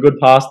start. Cook a good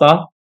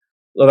pasta.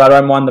 Look, I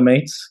don't mind the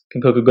meats.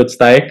 Can cook a good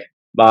steak,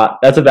 but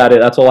that's about it.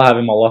 That's all I have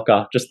in my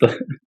locker. Just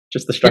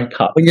the straight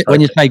cut.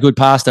 When you say good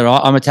pasta,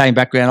 I'm Italian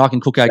background. I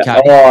can cook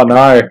okay. Oh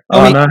no!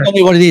 Tell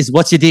me what it is.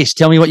 What's your dish?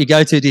 Tell me what your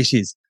go-to dish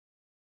is.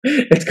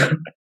 It's got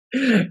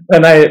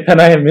penne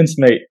and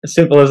mincemeat. As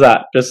simple as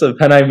that. Just a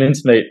penne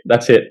mincemeat.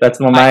 That's it. That's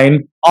my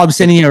main. I'm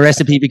sending you a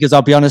recipe because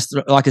I'll be honest,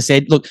 like I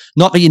said, look,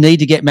 not that you need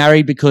to get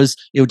married because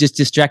it'll just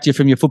distract you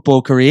from your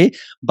football career,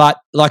 but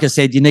like I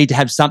said, you need to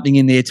have something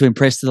in there to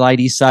impress the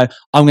ladies. So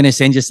I'm going to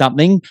send you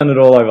something. Turn it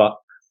all over.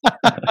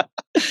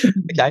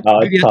 Okay.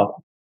 It's tough.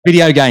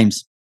 Video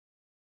games.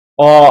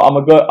 Oh,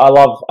 I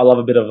love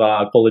a bit of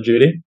Call of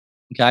Duty.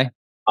 Okay.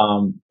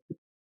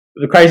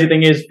 The crazy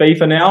thing is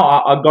FIFA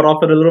now, I got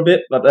off it a little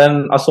bit, but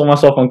then I saw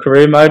myself on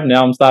career mode.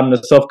 Now I'm starting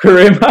to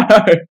self-career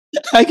mode.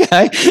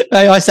 Okay.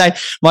 I say,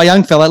 my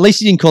young fella, at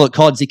least he didn't call it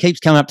CODs. He keeps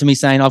coming up to me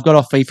saying, I've got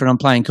off FIFA and I'm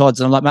playing CODs.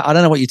 And I'm like, mate, I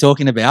don't know what you're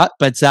talking about,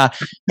 but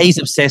he's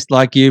obsessed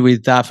like you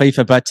with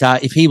FIFA. But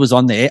if he was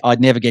on there,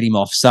 I'd never get him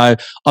off. So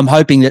I'm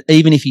hoping that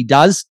even if he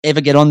does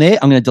ever get on there,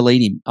 I'm going to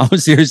delete him.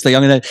 Seriously,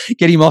 I'm going to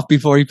get him off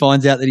before he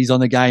finds out that he's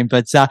on the game.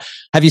 But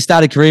have you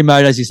started career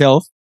mode as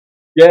yourself?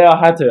 Yeah, I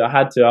had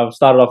to. I've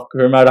started off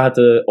career mode. I had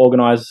to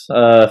organise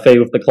a fee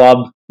with the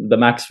club, the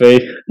max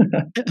fee.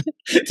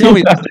 Tell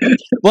me,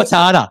 what's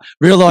harder,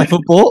 real life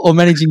football or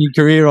managing your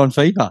career on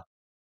FIFA?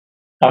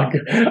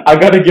 I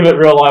got to give it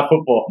real life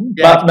football.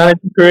 Yeah. But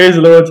managing career is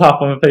a little tough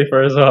on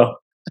FIFA as well.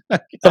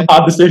 Some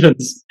hard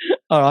decisions.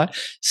 All right.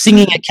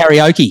 Singing at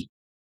karaoke.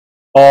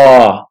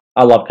 Oh,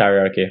 I love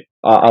karaoke.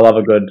 I love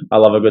a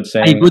good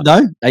sing. Are you good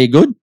though? Are you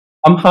good?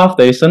 I'm half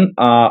decent.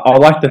 I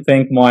like to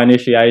think my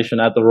initiation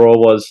at the Raw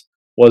was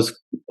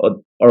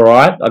all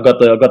right. I got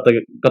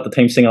the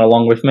team singing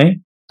along with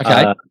me.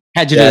 Okay.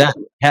 How'd you do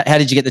that? How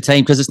did you get the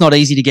team? Because it's not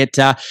easy to get,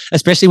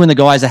 especially when the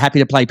guys are happy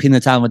to play pin the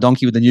tail on a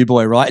donkey with the new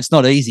boy, right? It's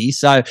not easy.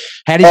 So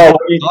how did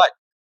you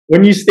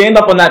when you stand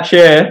up on that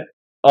chair,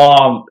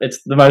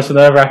 it's the most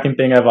nerve-wracking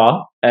thing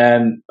ever.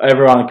 And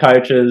everyone,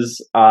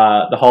 coaches,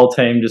 the whole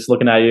team just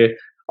looking at you.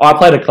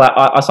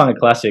 I sung a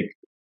classic.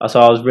 So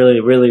I was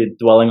really, really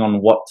dwelling on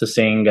what to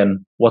sing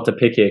and what to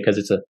pick here because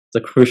it's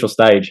a crucial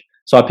stage.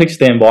 So I picked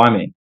 "Stand By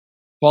Me."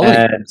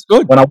 It's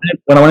good. When I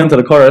went into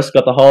the chorus,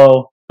 got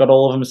all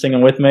of them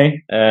singing with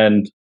me,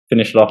 and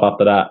finished it off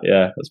after that.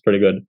 Yeah, it was pretty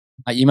good.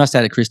 You must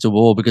have had a crystal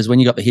ball, because when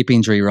you got the hip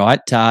injury, right,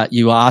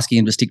 you were asking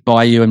him to stick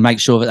by you and make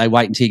sure that they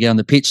wait until you get on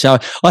the pitch. So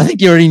I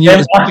think you already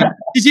knew.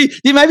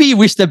 Maybe you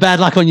wished the bad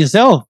luck on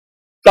yourself?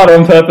 Got it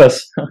on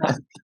purpose.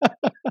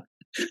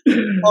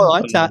 All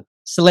right.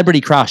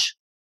 Celebrity crush,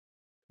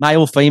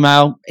 male,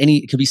 female,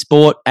 it could be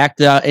sport,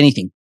 actor,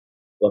 anything.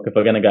 Look, if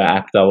we're going to go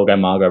actor, we'll go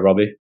Margot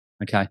Robbie.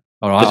 Okay.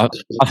 All right.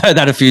 I've heard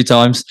that a few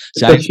times.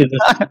 She's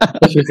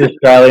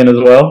Australian as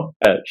well.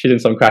 She's in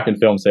some cracking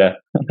films, yeah.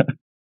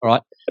 All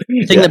right.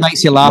 The thing that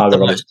makes you laugh the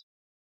most?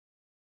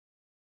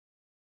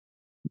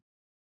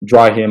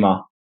 Dry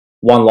humor,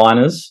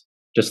 one-liners,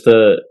 just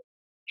some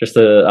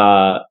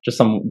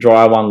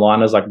dry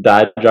one-liners like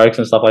dad jokes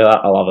and stuff like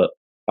that. I love it.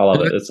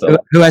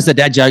 Who has the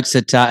dad jokes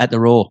at the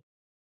Raw?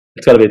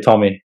 It's got to be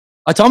Tommy.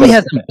 Oh, Tommy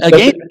has them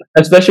again,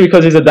 especially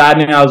because he's a dad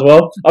now as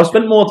well. I've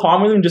spent more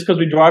time with him just because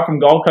we drive from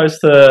Gold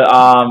Coast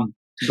to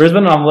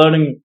Brisbane, and I'm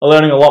learning a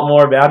lot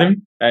more about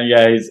him. And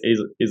yeah, he's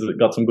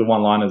got some good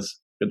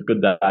one-liners,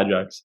 good dad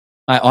jokes.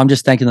 I'm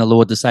just thanking the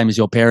Lord, the same as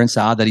your parents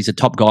are, that he's a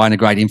top guy and a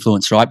great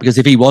influence, right? Because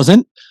if he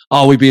wasn't,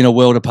 we'd be in a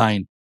world of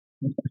pain.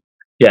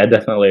 Yeah,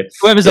 definitely.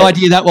 Whoever's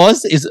idea that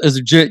was is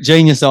a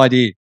genius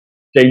idea.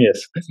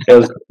 Genius. It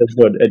was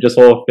good. It just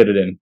all fitted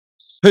in.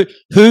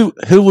 Who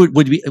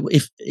would we,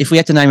 if we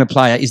had to name a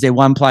player, is there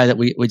one player that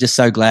we're just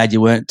so glad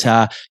you weren't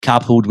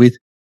carpooled with?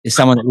 Is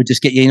someone that would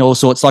just get you in all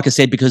sorts, like I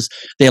said, because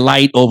they're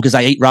late or because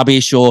they eat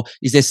rubbish, or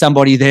is there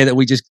somebody there that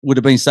we just would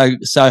have been so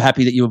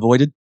happy that you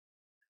avoided?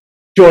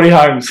 Geordie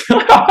Holmes.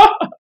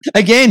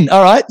 Again,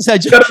 all right. So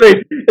it's got to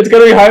be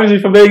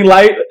Holmes for being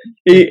late.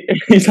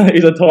 He's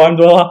a time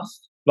dweller.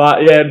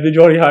 But yeah, the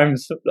Geordie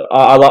Holmes.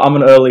 I'm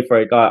an early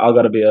freak. I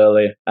got to be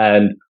early,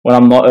 and when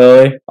I'm not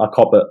early, I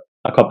cop it.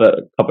 I cop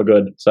it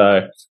good. So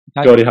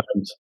okay. Geordie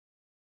Holmes.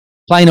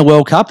 Playing a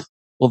World Cup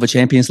or the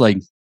Champions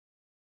League?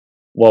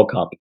 World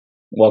Cup.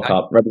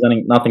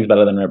 Representing, nothing's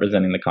better than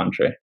representing the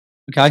country.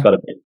 Okay. It's gotta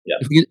be, yeah.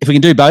 If we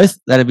can do both,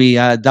 that'd be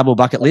a double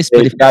bucket list.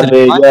 But that'd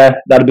be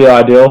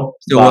ideal.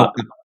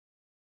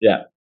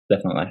 Yeah,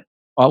 definitely.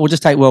 All right, we'll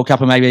just take World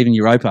Cup and maybe even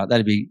Europa.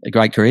 That'd be a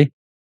great career.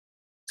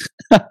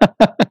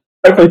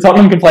 Hopefully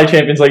Tottenham can play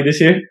Champions League this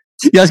year.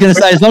 Yeah, I was going to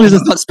say, as long as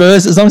it's not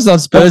Spurs,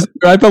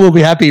 Europa will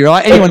be happy,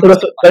 right? They put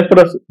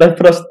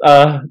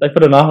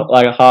enough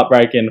like a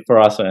heartbreak in for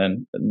us,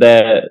 and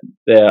they're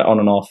on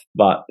and off.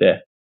 But yeah,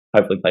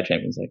 hopefully play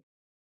Champions League.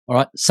 All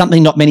right,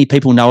 something not many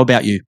people know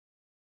about you.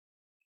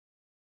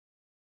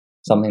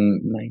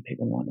 Something many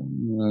people might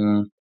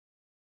know.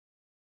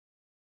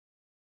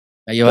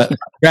 Are you a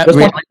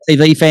reality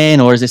TV fan,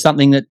 or is there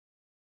something that?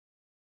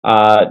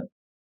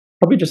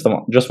 Probably just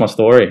my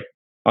story.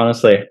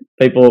 Honestly,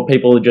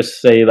 people just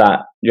see that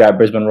you're at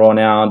Brisbane Roar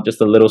now, just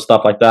the little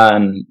stuff like that,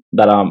 and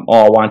that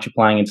why aren't you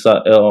playing it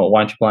so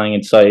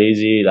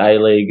easy? The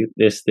A-League,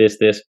 this,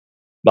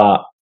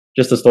 but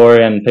just the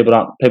story, and people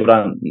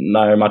don't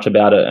know much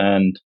about it,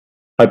 and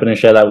hoping to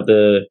share that with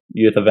the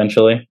youth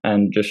eventually,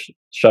 and just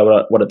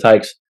show what it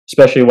takes.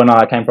 Especially when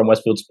I came from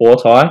Westfield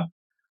Sports High,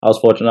 I was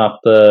fortunate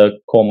enough to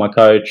call my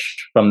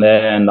coach from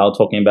there, and they were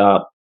talking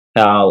about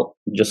how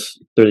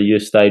just through the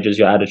youth stages,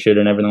 your attitude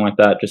and everything like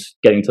that, just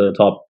getting to the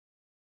top.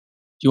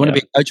 Do you want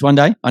to be a coach one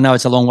day? I know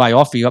it's a long way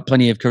off. You got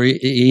plenty of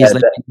years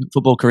left in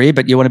football career,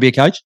 but you want to be a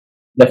coach?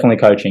 Definitely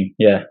coaching.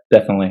 Yeah,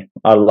 definitely.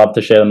 I'd love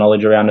to share the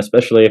knowledge around,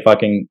 especially if I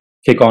can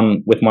kick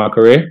on with my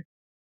career.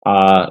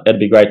 It'd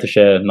be great to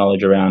share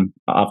knowledge around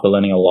after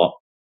learning a lot.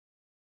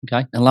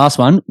 Okay. And last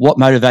one, what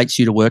motivates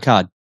you to work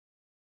hard?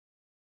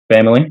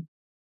 Family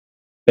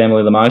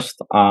the most.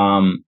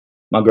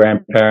 My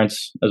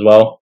grandparents as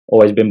well.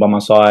 Always been by my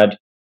side,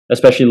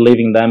 especially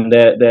leaving them.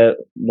 They're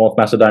North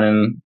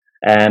Macedonian,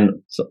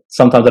 and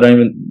sometimes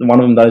one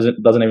of them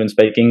doesn't even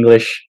speak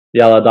English.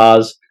 The other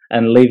does,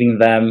 and leaving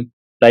them,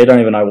 they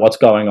don't even know what's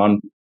going on.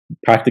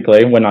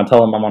 Practically, when I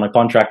tell them I'm on a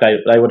contract,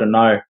 they wouldn't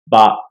know.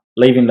 But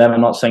leaving them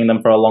and not seeing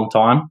them for a long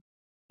time,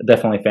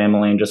 definitely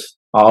family, and just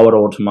I owe it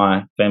all to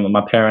my family,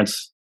 my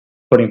parents,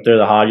 putting through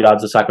the hard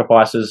yards, the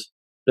sacrifices.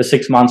 The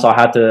 6 months I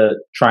had to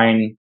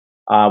train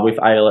with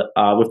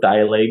the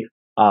A-League.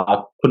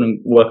 I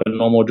couldn't work a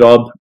normal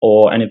job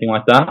or anything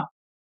like that.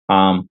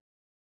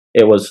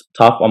 It was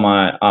tough on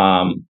my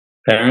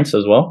parents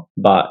as well,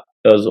 but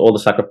it was all the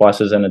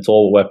sacrifices, and it's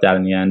all worked out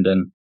in the end,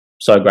 and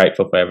so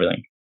grateful for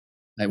everything.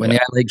 When the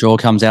A-League draw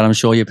comes out, I'm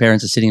sure your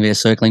parents are sitting there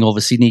circling all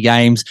the Sydney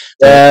games.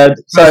 Yeah,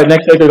 so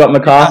next week we've got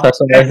Macarthur.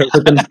 So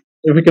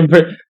if we can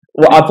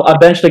I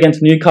benched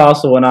against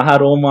Newcastle, and I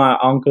had all my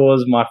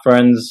uncles, my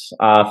friends,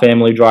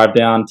 family drive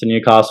down to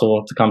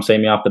Newcastle to come see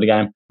me after the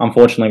game.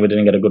 Unfortunately, we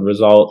didn't get a good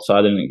result, so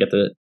I didn't get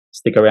to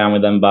stick around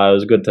with them, but it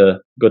was good to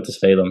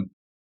see them.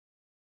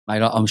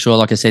 Mate, I'm sure,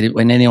 like I said,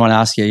 when anyone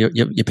asks you,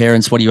 your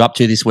parents, what are you up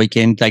to this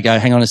weekend? They go,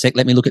 hang on a sec,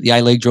 let me look at the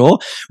A-League draw.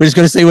 We're just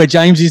going to see where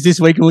James is this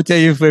week, and we'll tell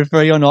you if we're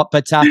free or not.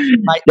 But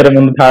mate, get him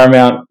on the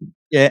Paramount.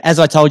 Yeah, as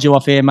I told you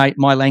off air, mate,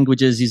 my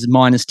languages is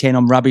 -10.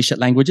 I'm rubbish at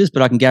languages,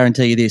 but I can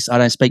guarantee you this. I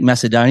don't speak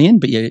Macedonian,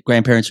 but your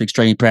grandparents are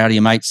extremely proud of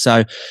you, mate.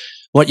 So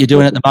what you're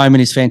doing at the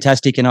moment is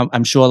fantastic, and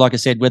I'm sure, like I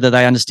said, whether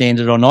they understand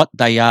it or not,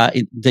 they are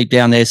deep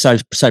down there so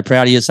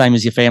proud of you, same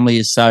as your family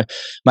is. So,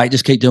 mate,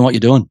 just keep doing what you're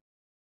doing.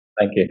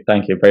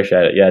 Thank you,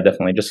 appreciate it. Yeah,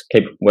 definitely. Just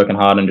keep working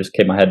hard and just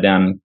keep my head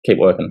down and keep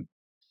working.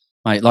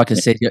 Mate, like I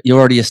said, you're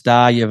already a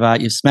star.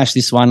 You've smashed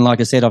this one. Like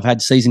I said, I've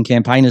had season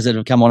campaigners that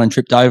have come on and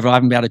tripped over. I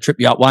haven't been able to trip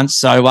you up once,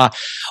 so I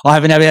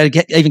haven't been able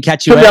to even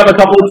catch you. Tripped you up a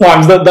couple of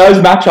times.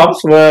 Those matchups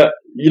were,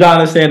 you don't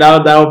understand,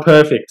 they were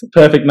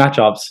perfect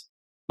matchups.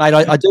 Mate,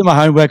 I do my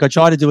homework. I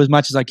try to do as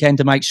much as I can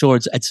to make sure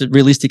it's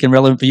realistic and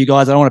relevant for you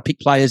guys. I don't want to pick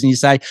players and you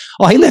say,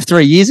 oh, he left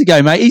 3 years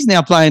ago, mate. He's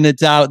now playing at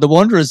the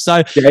Wanderers.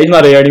 So yeah, he's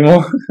not here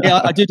anymore.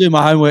 Yeah, I do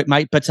my homework,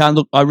 mate. But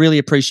look, I really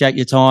appreciate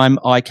your time.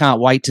 I can't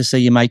wait to see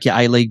you make your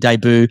A-League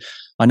debut.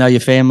 I know your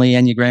family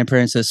and your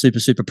grandparents are super,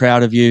 super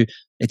proud of you.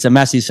 It's a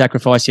massive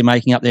sacrifice you're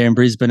making up there in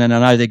Brisbane, and I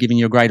know they're giving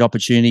you a great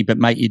opportunity, but,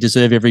 mate, you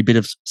deserve every bit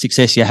of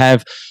success you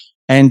have.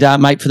 And,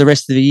 mate, for the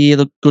rest of the year,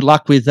 look, good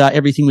luck with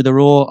everything with the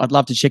Raw. I'd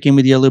love to check in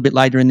with you a little bit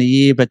later in the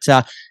year, but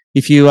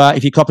if you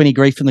cop any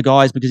grief from the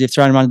guys because you've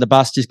thrown them under the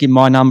bus, just give them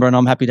my number and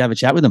I'm happy to have a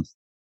chat with them.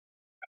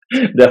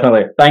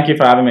 Definitely. Thank you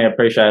for having me. I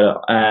appreciate it.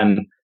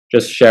 And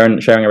just sharing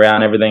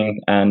around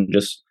everything and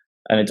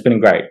it's been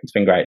great. It's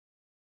been great.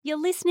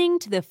 You're listening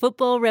to the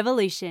Football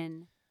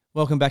Revolution.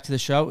 Welcome back to the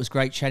show. It was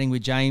great chatting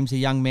with James, a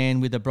young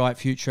man with a bright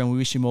future, and we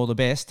wish him all the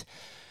best.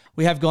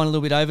 We have gone a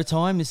little bit over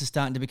time. This is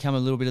starting to become a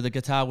little bit of the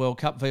Guitar World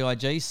Cup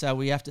VIG, so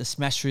we have to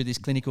smash through this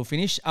clinical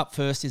finish. Up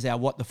first is our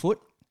What the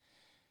Foot,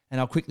 and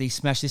I'll quickly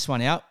smash this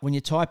one out. When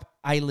you type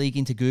A-League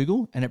into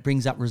Google and it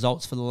brings up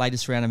results for the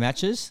latest round of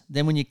matches,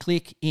 then when you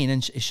click in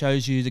and it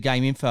shows you the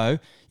game info,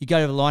 you go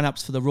to the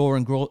lineups for the Raw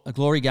and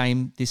Glory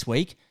game this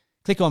week.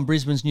 Click on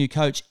Brisbane's new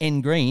coach,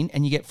 N Green,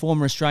 and you get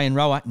former Australian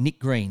rower Nick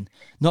Green,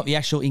 not the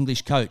actual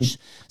English coach.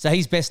 So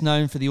he's best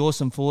known for the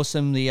Awesome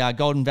Foursome, the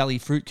Golden Valley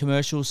fruit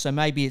commercials. So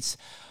maybe it's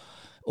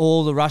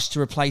all the rush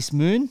to replace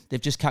Moon. They've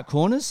just cut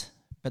corners,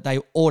 but they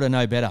ought to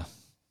know better.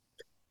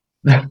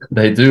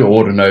 They do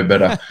ought to know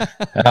better.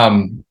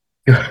 I've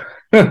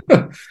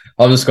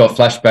just got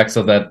flashbacks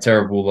of that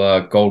terrible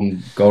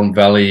Golden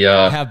Valley.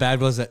 How bad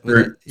was it?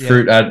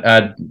 Fruit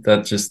ad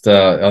that just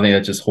I think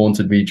that just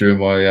haunted me during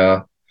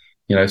my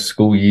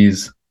school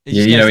years.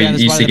 You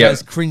used to get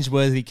most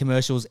cringeworthy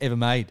commercials ever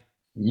made.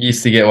 You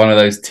used to get one of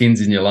those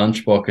tins in your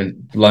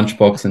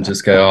lunchbox and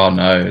just go, oh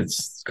no,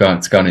 it's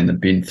gone in the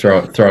bin. Throw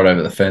it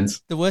over the fence.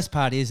 The worst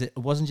part is it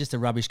wasn't just a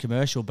rubbish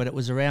commercial, but it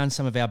was around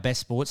some of our best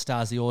sports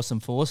stars, the Awesome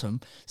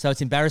Foursome. So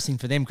it's embarrassing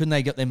for them. Couldn't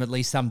they get them at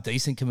least some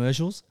decent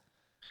commercials?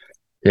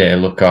 Yeah,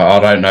 look, I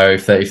don't know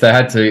if they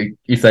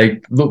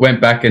went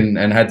back and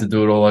had to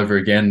do it all over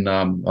again.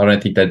 I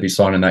don't think they'd be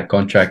signing that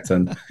contract,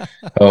 and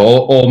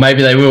or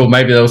maybe they will.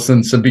 Maybe there was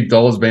some big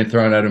dollars being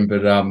thrown at them,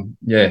 but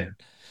yeah.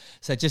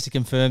 So just to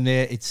confirm,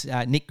 there, it's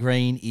Nick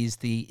Green is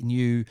the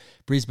new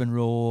Brisbane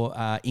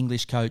Raw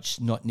English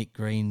coach, not Nick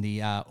Green,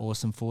 the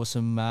Awesome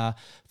Foursome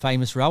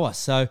famous rower.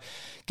 So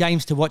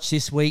games to watch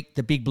this week.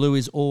 The Big Blue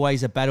is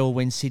always a battle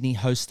when Sydney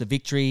hosts the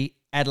Victory.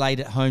 Adelaide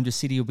at home to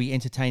City will be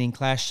entertaining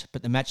clash,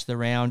 but the match of the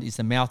round is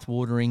the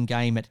mouth-watering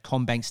game at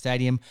CommBank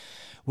Stadium,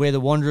 where the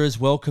Wanderers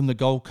welcome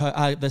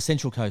the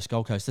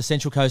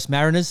Central Coast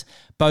Mariners.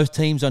 Both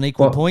teams on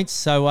equal points,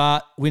 so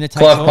winner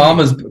takes all.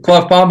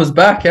 Clive Palmer's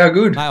back. How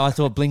good? Mate, I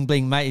thought bling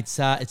bling, mate.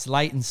 It's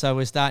late, and so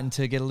we're starting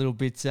to get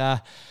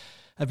a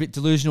bit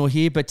delusional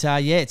here, but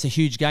it's a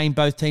huge game.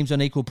 Both teams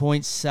on equal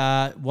points.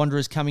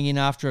 Wanderers coming in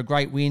after a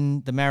great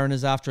win. The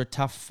Mariners after a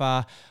tough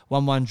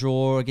 1-1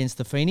 draw against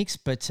the Phoenix,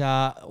 but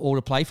all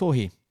to play for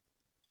here.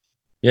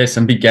 Yeah,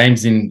 some big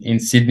games in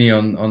Sydney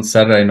on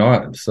Saturday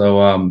night. So,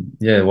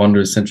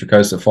 Wanderers Central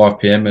Coast at 5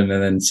 p.m. and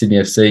then Sydney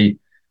FC,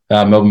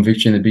 Melbourne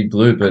Victory in the Big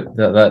Blue. But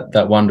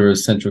that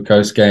Wanderers Central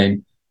Coast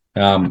game,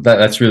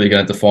 that's really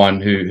going to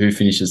define who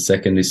finishes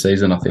second this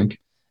season, I think.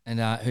 And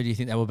who do you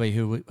think that will be?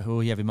 Who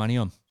will you have your money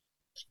on?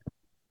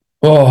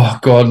 Oh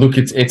God! Look,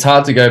 it's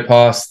hard to go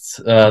past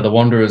the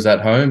Wanderers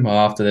at home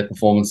after their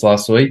performance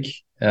last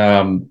week.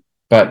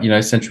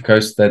 But Central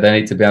Coast they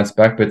need to bounce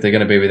back, but they're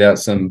going to be without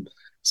some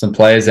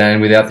players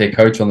and without their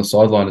coach on the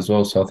sideline as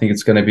well. So I think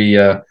it's going to be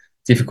a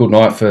difficult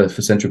night for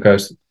Central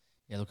Coast.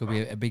 Yeah, look, it'll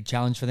be a big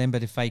challenge for them,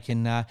 but if they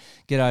can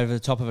get over the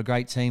top of a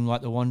great team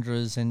like the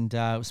Wanderers, and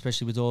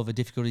especially with all the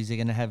difficulties they're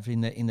going to have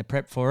in the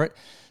prep for it,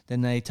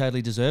 then they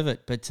totally deserve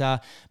it. But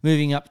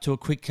moving up to a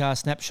quick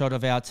snapshot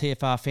of our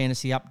TFR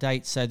fantasy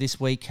update. So this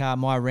week,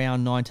 my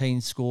round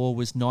 19 score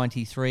was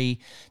 93,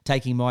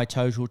 taking my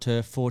total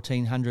to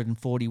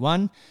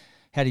 1,441.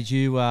 How did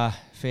you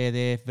fare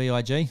there,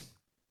 VIG?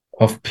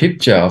 I've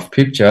pipped you. I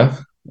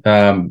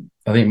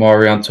think my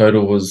round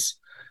total was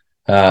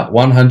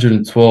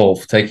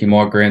 112, taking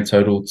my grand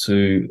total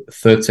to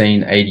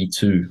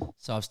 1,382.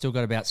 So I've still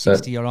got about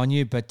 60 on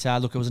you, but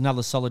look, it was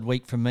another solid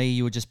week from me.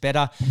 You were just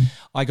better.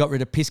 I got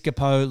rid of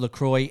Piscopo,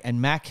 LaCroix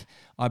and Mack.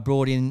 I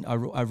brought in,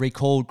 I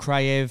recalled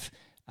Kraev,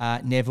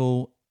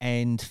 Neville,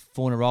 and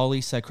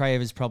Fornaroli. So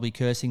Crayover's probably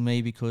cursing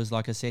me because,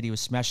 like I said, he was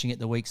smashing it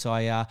the weeks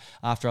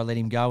after I let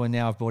him go, and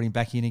now I've brought him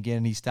back in again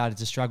and he started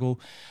to struggle.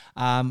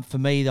 For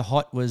me, the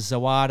hot was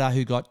Zawada,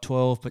 who got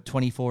 12, but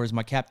 24 as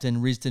my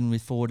captain, Risdon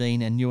with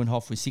 14 and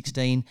Neuenhoff with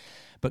 16.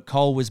 But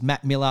Cole was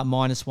Matt Miller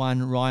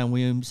 -1, Ryan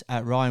Williams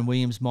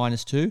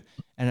 -2.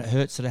 And it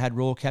hurts that I had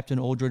Raw captain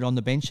Aldred on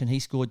the bench and he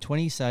scored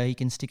 20, so he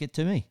can stick it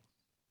to me.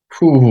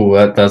 Ooh,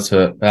 that does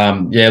hurt.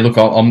 Yeah, look,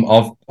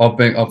 I've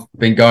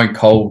been going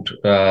cold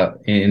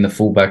in the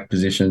fullback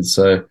position.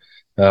 So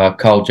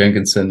Carl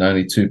Jenkinson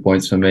only 2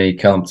 points for me,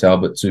 Callum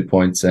Talbot 2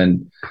 points,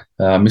 and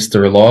Mr.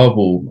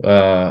 Reliable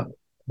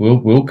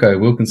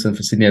Wilkinson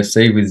for Sydney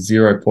FC with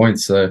 0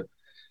 points. So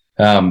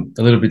a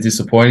little bit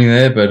disappointing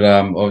there, but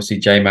obviously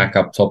J-Mac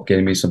up top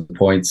getting me some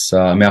points.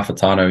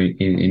 Malfitano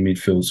in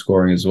midfield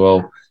scoring as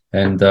well,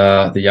 and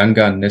the young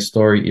gun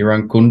Nestori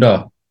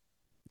Irankunda.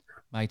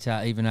 Mate,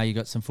 even though you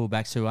got some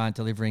fullbacks who aren't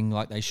delivering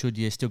like they should,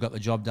 you still got the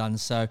job done.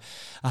 So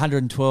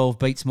 112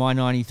 beats my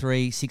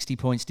 93, 60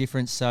 points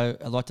difference. So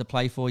a lot to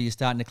play for. You're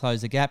starting to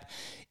close the gap.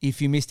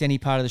 If you missed any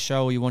part of the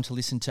show or you want to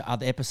listen to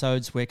other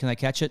episodes, where can they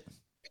catch it?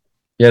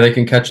 Yeah, they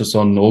can catch us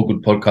on all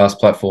good podcast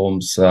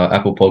platforms,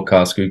 Apple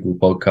Podcasts, Google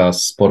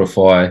Podcasts,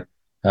 Spotify,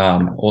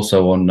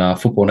 also on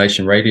Football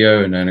Nation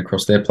Radio and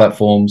across their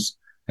platforms.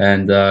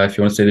 And if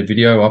you want to see the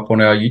video, up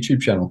on our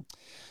YouTube channel.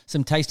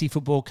 Some tasty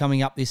football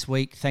coming up this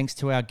week. Thanks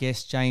to our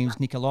guest, James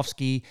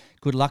Nikolovsky.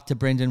 Good luck to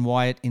Brendan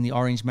Wyatt in the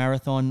Orange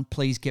Marathon.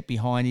 Please get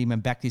behind him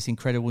and back this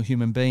incredible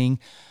human being.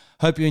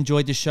 Hope you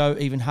enjoyed the show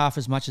even half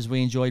as much as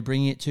we enjoyed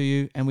bringing it to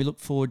you, and we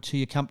look forward to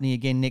your company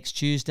again next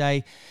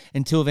Tuesday.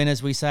 Until then,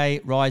 as we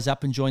say, rise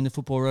up and join the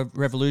Football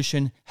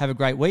Revolution. Have a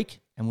great week,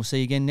 and we'll see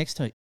you again next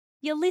week.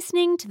 You're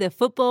listening to the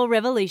Football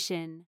Revolution.